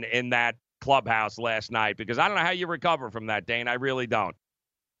have been in that clubhouse last night, because I don't know how you recover from that, Dane. I really don't.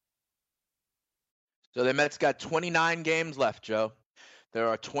 So the Mets got 29 games left, Joe. There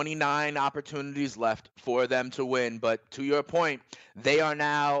are 29 opportunities left for them to win. But to your point, they are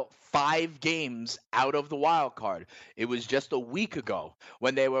now 5 games out of the wild card. It was just a week ago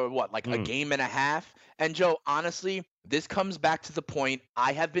when they were, a game and a half? And, Joe, honestly, this comes back to the point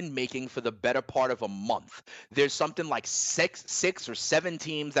I have been making for the better part of a month. There's something like six or seven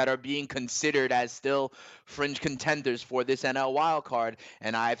teams that are being considered as still fringe contenders for this NL wild card.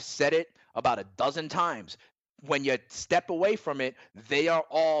 And I've said it about a dozen times. When you step away from it, they are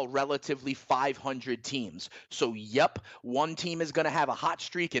all relatively 500 teams. So, yep, one team is going to have a hot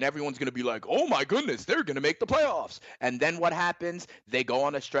streak and everyone's going to be like, oh, my goodness, they're going to make the playoffs. And then what happens? They go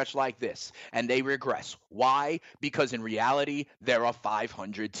on a stretch like this and they regress. Why? Because in reality, they're a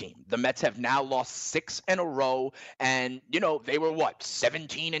 500 team. The Mets have now lost 6 in a row. And, they were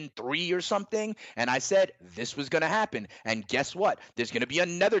 17-3 or something. And I said this was going to happen. And guess what? There's going to be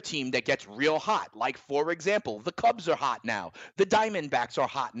another team that gets real hot. Like, for example, the Cubs are hot now. The Diamondbacks are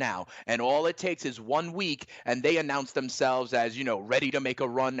hot now. And all it takes is 1 week, and they announce themselves as, ready to make a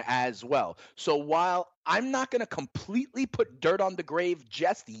run as well. So while I'm not going to completely put dirt on the grave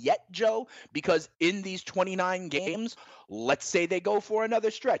just yet, Joe, because in these 29 games, let's say they go for another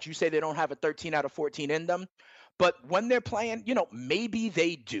stretch. You say they don't have a 13 out of 14 in them. But when they're playing, maybe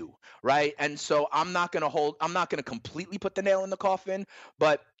they do, right? And so I'm not going to completely put the nail in the coffin,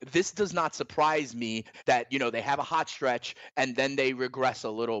 but this does not surprise me that, they have a hot stretch and then they regress a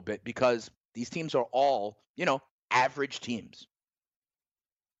little bit, because these teams are all, average teams.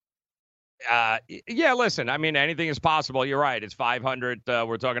 Yeah, listen, I mean, anything is possible. You're right. It's 500.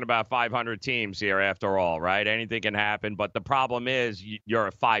 We're talking about 500 teams here after all, right? Anything can happen. But the problem is you're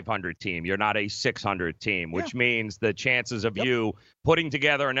a 500 team. You're not a 600 team, which means the chances of you putting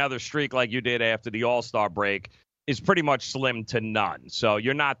together another streak like you did after the All-Star break is pretty much slim to none. So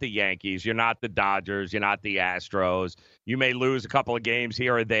you're not the Yankees. You're not the Dodgers. You're not the Astros. You may lose a couple of games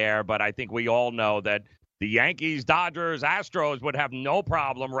here or there, but I think we all know that the Yankees, Dodgers, Astros would have no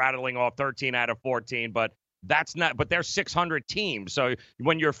problem rattling off 13 out of 14, but they're 600 teams. So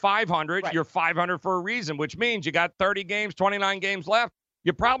when you're 500, you're 500 for a reason, which means you got 30 games, 29 games left.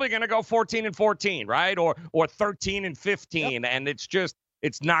 you're probably going to go 14-14, right? Or 13-15, and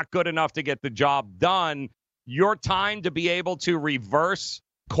it's not good enough to get the job done. Your time to be able to reverse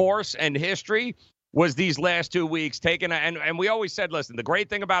course and history was these last 2 weeks taken. And we always said, listen, the great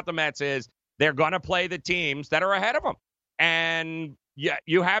thing about the Mets is they're going to play the teams that are ahead of them. And yeah,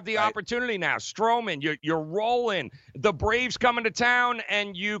 you have the opportunity now. Stroman, you're rolling. The Braves coming to town,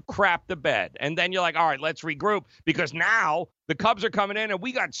 and you crap the bed. And then you're like, all right, let's regroup, because now the Cubs are coming in, and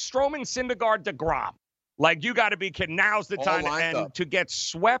we got Stroman, Syndergaard, DeGrom. Like, you got to be kidding. Now's the time. And to get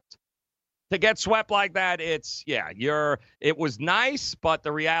swept like that, it was nice, but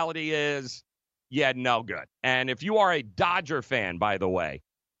the reality is, no good. And if you are a Dodger fan, by the way,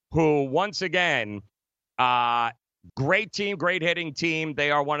 who once again, great team, great hitting team.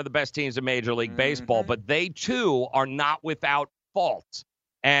 They are one of the best teams in Major League Baseball, but they too are not without fault.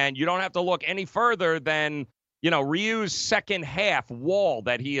 And you don't have to look any further than, Ryu's second half wall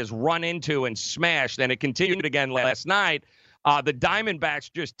that he has run into and smashed, and it continued again last night. The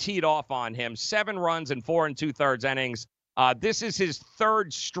Diamondbacks just teed off on him, 7 runs in 4 2/3 innings. This is his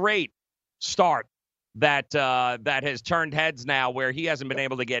third straight start that has turned heads now, where he hasn't been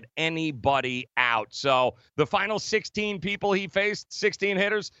able to get anybody out. So the final 16 people he faced, 16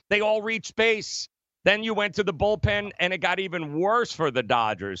 hitters, they all reached base. Then you went to the bullpen, and it got even worse for the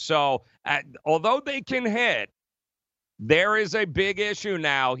Dodgers. So although they can hit, there is a big issue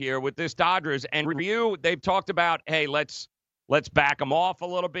now here with this Dodgers. And Ryu, they've talked about, hey, let's back him off a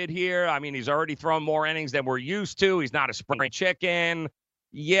little bit here. I mean, he's already thrown more innings than we're used to. He's not a spring chicken.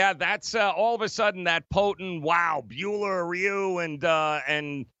 Yeah, that's all of a sudden that potent, Buehler, Ryu, and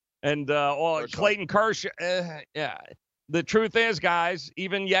Clayton Kershaw. Yeah. The truth is, guys,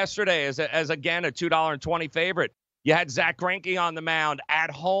 even yesterday, as again a $2.20 favorite, you had Zach Greinke on the mound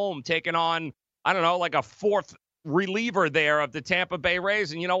at home taking on, I don't know, like a fourth reliever there of the Tampa Bay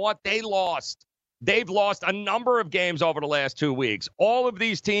Rays. And you know what? They lost. They've lost a number of games over the last 2 weeks. All of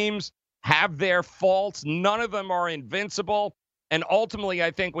these teams have their faults. None of them are invincible. And ultimately,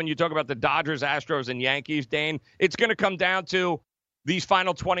 I think when you talk about the Dodgers, Astros, and Yankees, Dane, it's going to come down to these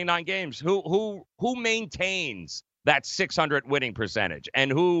final 29 games. Who maintains that 600 winning percentage,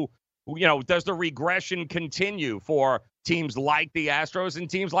 and who does the regression continue for teams like the Astros and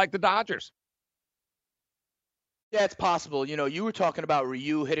teams like the Dodgers? Yeah, it's possible. You were talking about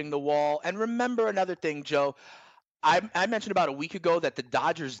Ryu hitting the wall, and remember another thing, Joe. I mentioned about a week ago that the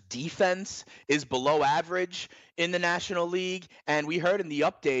Dodgers defense is below average in the National League, and we heard in the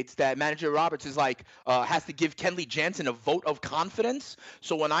updates that manager Roberts is has to give Kenley Jansen a vote of confidence.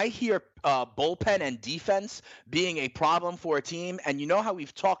 So when I hear bullpen and defense being a problem for a team, and you know how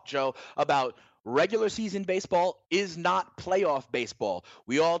we've talked, Joe, about regular season baseball is not playoff baseball.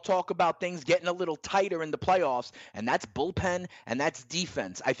 We all talk about things getting a little tighter in the playoffs, and that's bullpen and that's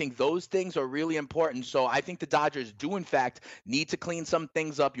defense. I think those things are really important. So I think the Dodgers do, in fact, need to clean some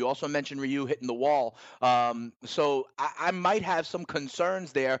things up. You also mentioned Ryu hitting the wall. So I might have some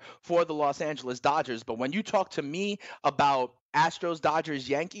concerns there for the Los Angeles Dodgers. But when you talk to me about Astros, Dodgers,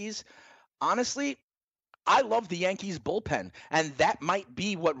 Yankees, honestly, I love the Yankees bullpen, and that might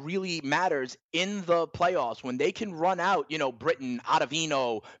be what really matters in the playoffs when they can run out, Britton,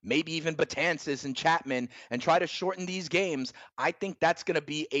 Ottavino, maybe even Betances and Chapman, and try to shorten these games. I think that's going to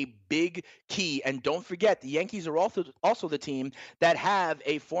be a big key. And don't forget, the Yankees are also the team that have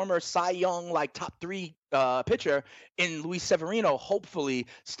a former Cy Young, top 3 pitcher in Luis Severino, hopefully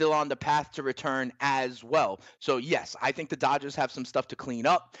still on the path to return as well. So yes, I think the Dodgers have some stuff to clean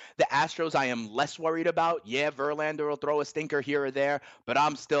up. The Astros, I am less worried about. Yeah, Verlander will throw a stinker here or there, but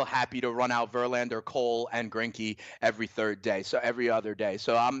I'm still happy to run out Verlander, Cole, and Greinke every other day.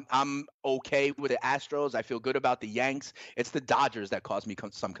 So I'm okay with the Astros. I feel good about the Yanks. It's the Dodgers that cause me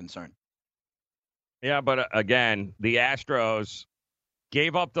some concern. Yeah, but again, the Astros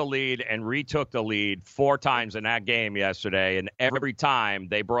gave up the lead and retook the lead 4 times in that game yesterday, and every time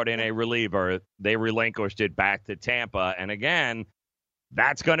they brought in a reliever, they relinquished it back to Tampa. And again,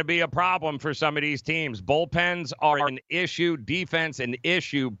 that's going to be a problem for some of these teams. Bullpens are an issue, defense an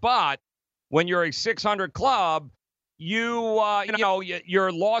issue, but when you're a 600 club,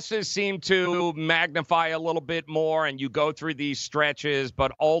 your losses seem to magnify a little bit more, and you go through these stretches,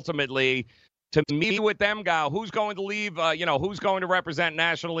 but ultimately, to me, with them, who's going to leave, who's going to represent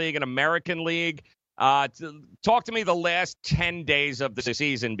National League and American League? Talk to me the last 10 days of the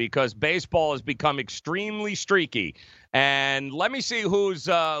season, because baseball has become extremely streaky. And let me see who's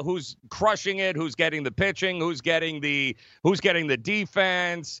crushing it, who's getting the pitching, who's getting the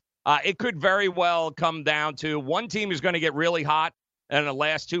defense. It could very well come down to one team is going to get really hot in the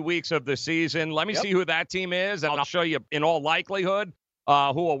last 2 weeks of the season. Let me see who that team is, and I'll show you, in all likelihood,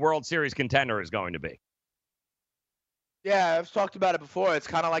 who a World Series contender is going to be. Yeah, I've talked about it before. It's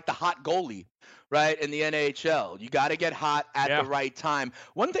kind of like the hot goalie, right, in the NHL. You got to get hot at the right time.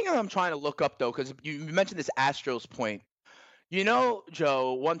 One thing I'm trying to look up, though, because you mentioned this Astros point. You know,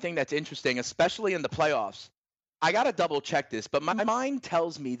 Joe, one thing that's interesting, especially in the playoffs, I got to double check this, but my mind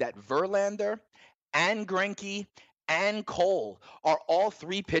tells me that Verlander and Greinke and Cole are all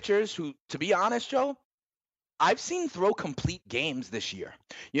three pitchers who, to be honest, Joe, I've seen throw complete games this year.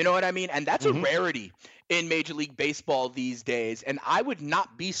 You know what I mean? And that's a rarity in Major League Baseball these days. And I would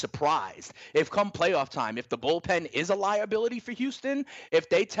not be surprised if come playoff time, if the bullpen is a liability for Houston, if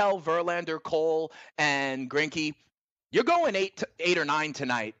they tell Verlander, Cole, and Greinke, you're going 8 or 9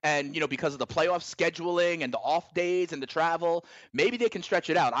 tonight. And, you know, because of the playoff scheduling and the off days and the travel, maybe they can stretch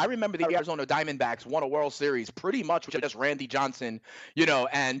it out. I remember the Arizona Diamondbacks won a World Series pretty much with just Randy Johnson, you know,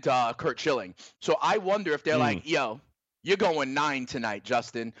 and Curt Schilling. So I wonder if they're like, yo, you're going 9 tonight,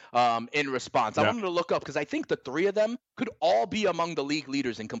 Justin, in response. I wanted to look up because I think the three of them could all be among the league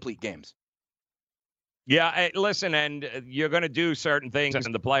leaders in complete games. Yeah, listen, and you're going to do certain things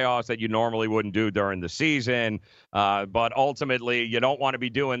in the playoffs that you normally wouldn't do during the season, but ultimately you don't want to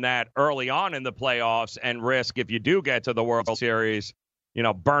be doing that early on in the playoffs and risk, if you do get to the World Series, you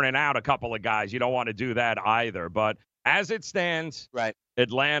know, burning out a couple of guys. You don't want to do that either. But as it stands,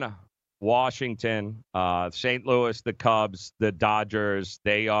 Atlanta, Washington, St. Louis, the Cubs, the Dodgers,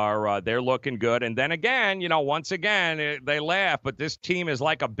 they're looking good. And then again, you know, once again, they laugh, but this team is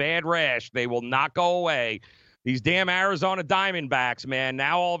like a bad rash. They will not go away. These damn Arizona Diamondbacks, man,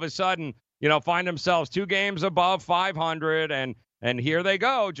 now all of a sudden, you know, find themselves 2 games above 500, and here they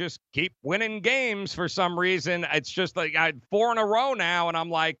go, just keep winning games for some reason. It's just like 4 in a row now, and I'm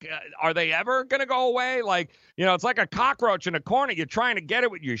like, are they ever going to go away? Like, you know, it's like a cockroach in a corner. You're trying to get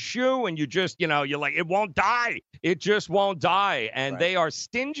it with your shoe, and you just, you know, you're like, it won't die. It just won't die. And they are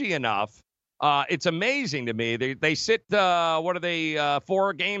stingy enough. It's amazing to me. They sit, what are they,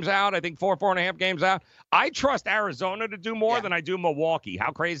 4 games out? I think 4.5 games out. I trust Arizona to do more than I do Milwaukee. How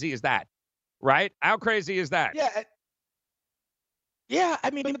crazy is that? Right? How crazy is that? Yeah, I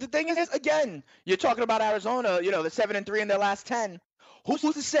mean, the thing is, again, you're talking about Arizona, you know, the 7-3 in their last 10. Who's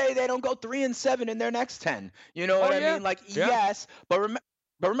to say they don't go 3-7 in their next 10? You know what I mean? Like, yes, but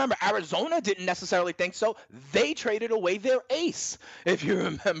remember, Arizona didn't necessarily think so. They traded away their ace, if you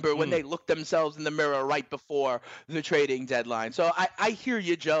remember, when they looked themselves in the mirror right before the trading deadline. So I hear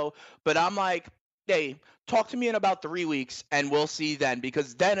you, Joe, but I'm like, hey, talk to me in about 3 weeks, and we'll see then,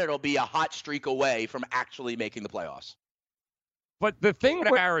 because then it'll be a hot streak away from actually making the playoffs. But the thing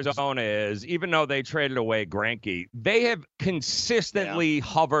with Arizona is, even though they traded away Greinke, they have consistently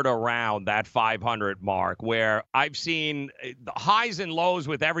hovered around that 500 mark, where I've seen the highs and lows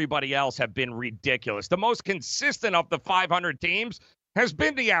with everybody else have been ridiculous. The most consistent of the 500 teams has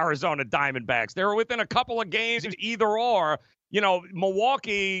been the Arizona Diamondbacks. They're within a couple of games, either or. You know,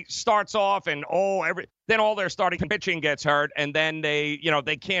 Milwaukee starts off and then all their starting pitching gets hurt, and then they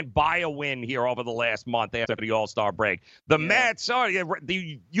can't buy a win here over the last month after the All-Star break. The Mets,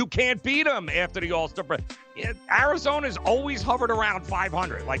 you can't beat them after the All-Star break. Arizona's always hovered around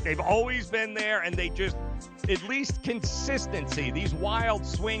 500. Like, they've always been there, and they just, at least consistency, these wild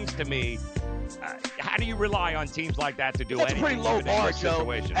swings to me. How do you rely on teams like that to do anything? That's a pretty low bar,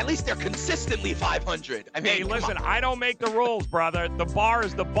 Joe. At least they're consistently 500. I mean, hey, listen, I don't make the rules, brother. The bar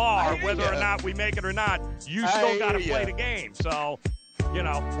is the bar. Whether or not we make it or not, you still got to play the game. So, you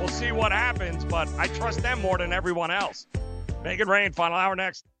know, we'll see what happens, but I trust them more than everyone else. Make it rain. Final hour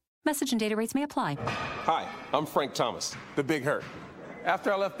next. Message and data rates may apply. Hi, I'm Frank Thomas, the Big Hurt.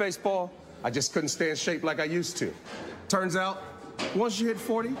 After I left baseball, I just couldn't stay in shape like I used to. Turns out, once you hit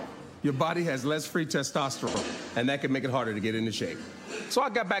 40, your body has less free testosterone, and that can make it harder to get into shape. So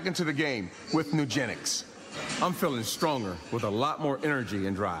I got back into the game with Nugenics. I'm feeling stronger with a lot more energy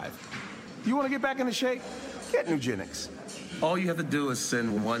and drive. You want to get back into shape? Get Nugenics. All you have to do is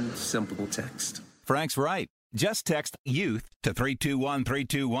send one simple text. Frank's right. Just text YOUTH to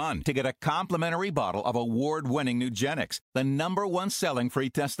 321-321 to get a complimentary bottle of award-winning Nugenics, the #1 selling free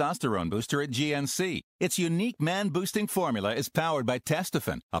testosterone booster at GNC. Its unique man-boosting formula is powered by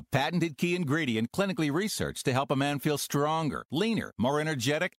Testofen, a patented key ingredient clinically researched to help a man feel stronger, leaner, more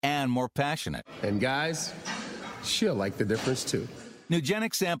energetic, and more passionate. And guys, she'll like the difference too.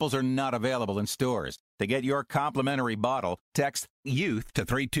 Nugenics samples are not available in stores. To get your complimentary bottle, text YOUTH to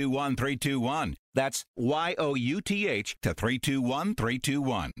 321321. That's YOUTH to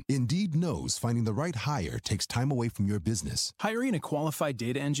 321321. Indeed knows finding the right hire takes time away from your business. Hiring a qualified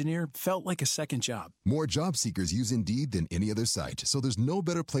data engineer felt like a second job. More job seekers use Indeed than any other site, so there's no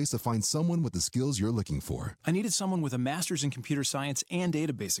better place to find someone with the skills you're looking for. I needed someone with a master's in computer science and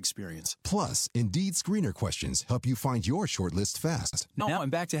database experience. Plus, Indeed screener questions help you find your shortlist fast. Now I'm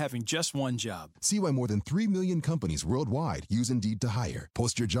back to having just one job. See why more than 3 million companies worldwide use Indeed to hire.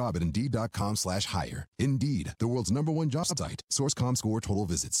 Post your job at Indeed.com/hire. Indeed, the world's #1 job site. Source.com score total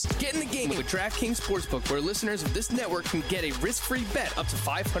visits. Get in the game with DraftKings Sportsbook, where listeners of this network can get a risk-free bet up to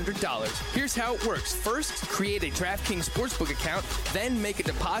 $500. Here's how it works. First, create a DraftKings Sportsbook account, then make a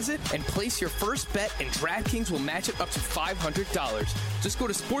deposit and place your first bet, and DraftKings will match it up to $500. Just go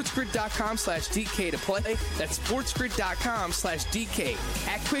to sportsgrid.com/DK to play. That's sportsgrid.com/DK.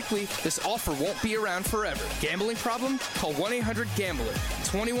 Act quickly. This offer won't be around forever. Gambling problem? Call 1-800-GAMBLER.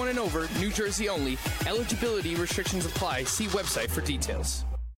 21 and over, New Jersey only. Eligibility restrictions apply. See website for details.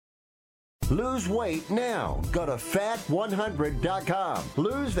 Lose weight now. Go to fat100.com.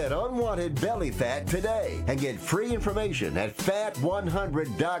 Lose that unwanted belly fat today and get free information at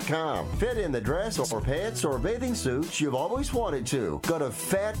fat100.com. Fit in the dress or pants or bathing suits you've always wanted to. Go to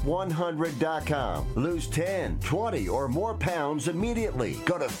fat100.com. Lose 10, 20, or more pounds immediately.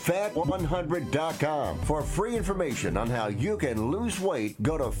 Go to fat100.com. For free information on how you can lose weight,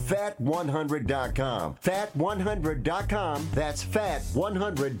 go to fat100.com. Fat100.com. That's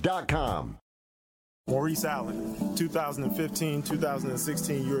fat100.com. Maurice Allen,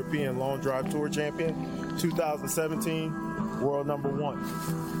 2015-2016 European Long Drive Tour Champion, 2017 World #1.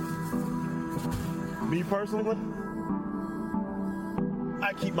 Me personally,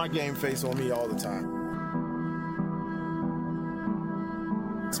 I keep my game face on me all the time.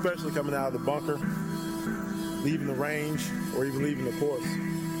 Especially coming out of the bunker, leaving the range, or even leaving the course.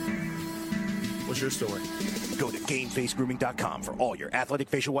 What's your story? Go to GameFaceGrooming.com for all your athletic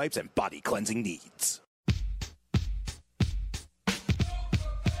facial wipes and body cleansing needs.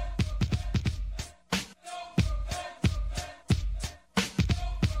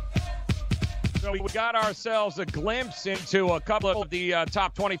 So we got ourselves a glimpse into a couple of the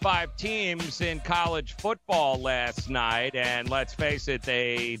top 25 teams in college football last night, and let's face it,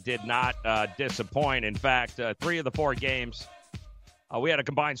 they did not disappoint. In fact, 3 of the 4 games, we had a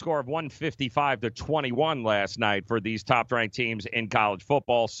combined score of 155-21 last night for these top-ranked teams in college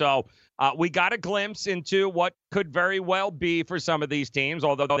football. So we got a glimpse into what could very well be for some of these teams,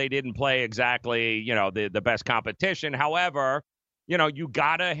 although they didn't play exactly, the best competition. However, you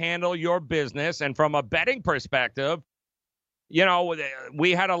got to handle your business. And from a betting perspective,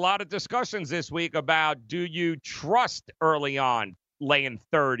 we had a lot of discussions this week about, do you trust early on laying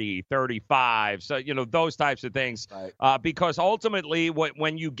 30, 35, so, those types of things. Right. Because ultimately,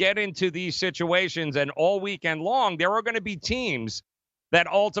 when you get into these situations and all weekend long, there are going to be teams that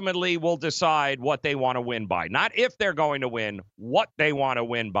ultimately will decide what they want to win by. Not if they're going to win, what they want to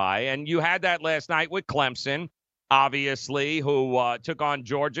win by. And you had that last night with Clemson, obviously, who took on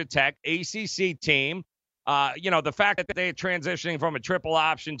Georgia Tech, ACC team. The fact that they're transitioning from a triple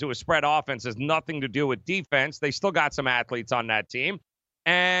option to a spread offense has nothing to do with defense. They still got some athletes on that team.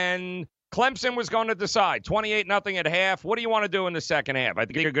 And Clemson was going to decide 28-0 at half. What do you want to do in the second half? I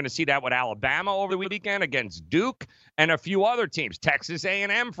think you're going to see that with Alabama over the weekend against Duke and a few other teams. Texas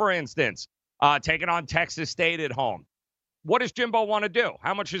A&M, for instance, taking on Texas State at home. What does Jimbo want to do?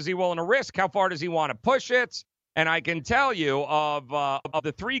 How much is he willing to risk? How far does he want to push it? And I can tell you of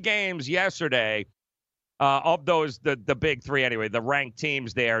the 3 games yesterday, of those, the big 3 anyway, the ranked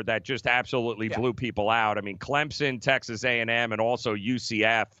teams there that just absolutely blew people out. I mean, Clemson, Texas A&M, and also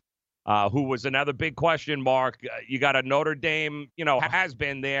UCF, who was another big question mark. You got a Notre Dame, has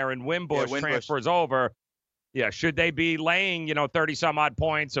been there, and Wimbush transfers over. Yeah, should they be laying, 30-some-odd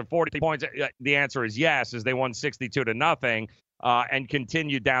points or 40 points? The answer is yes, as they won 62-0 and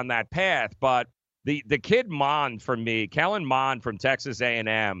continued down that path. But the kid Mond for me, Kellen Mond from Texas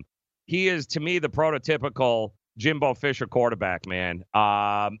A&M, he is, to me, the prototypical Jimbo Fisher quarterback, man.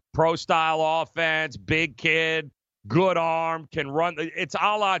 Pro-style offense, big kid, good arm, can run. It's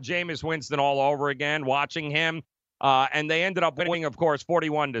a la Jameis Winston all over again, watching him. And they ended up winning, of course,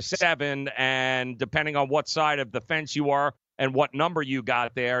 41-7. And depending on what side of the fence you are and what number you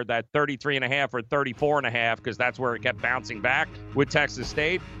got there, that 33.5 or 34.5, because that's where it kept bouncing back with Texas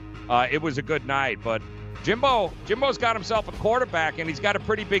State. It was a good night. But Jimbo's got himself a quarterback, and he's got a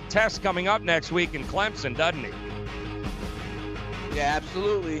pretty big test coming up next week in Clemson, doesn't he? Yeah,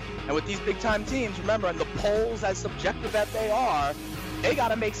 absolutely. And with these big-time teams, remember, and the polls, as subjective as they are, they got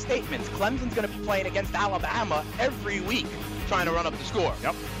to make statements. Clemson's going to be playing against Alabama every week. trying to run up the score.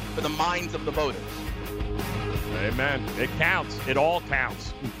 Yep. For the minds of the voters. Amen. It counts. It all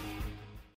counts.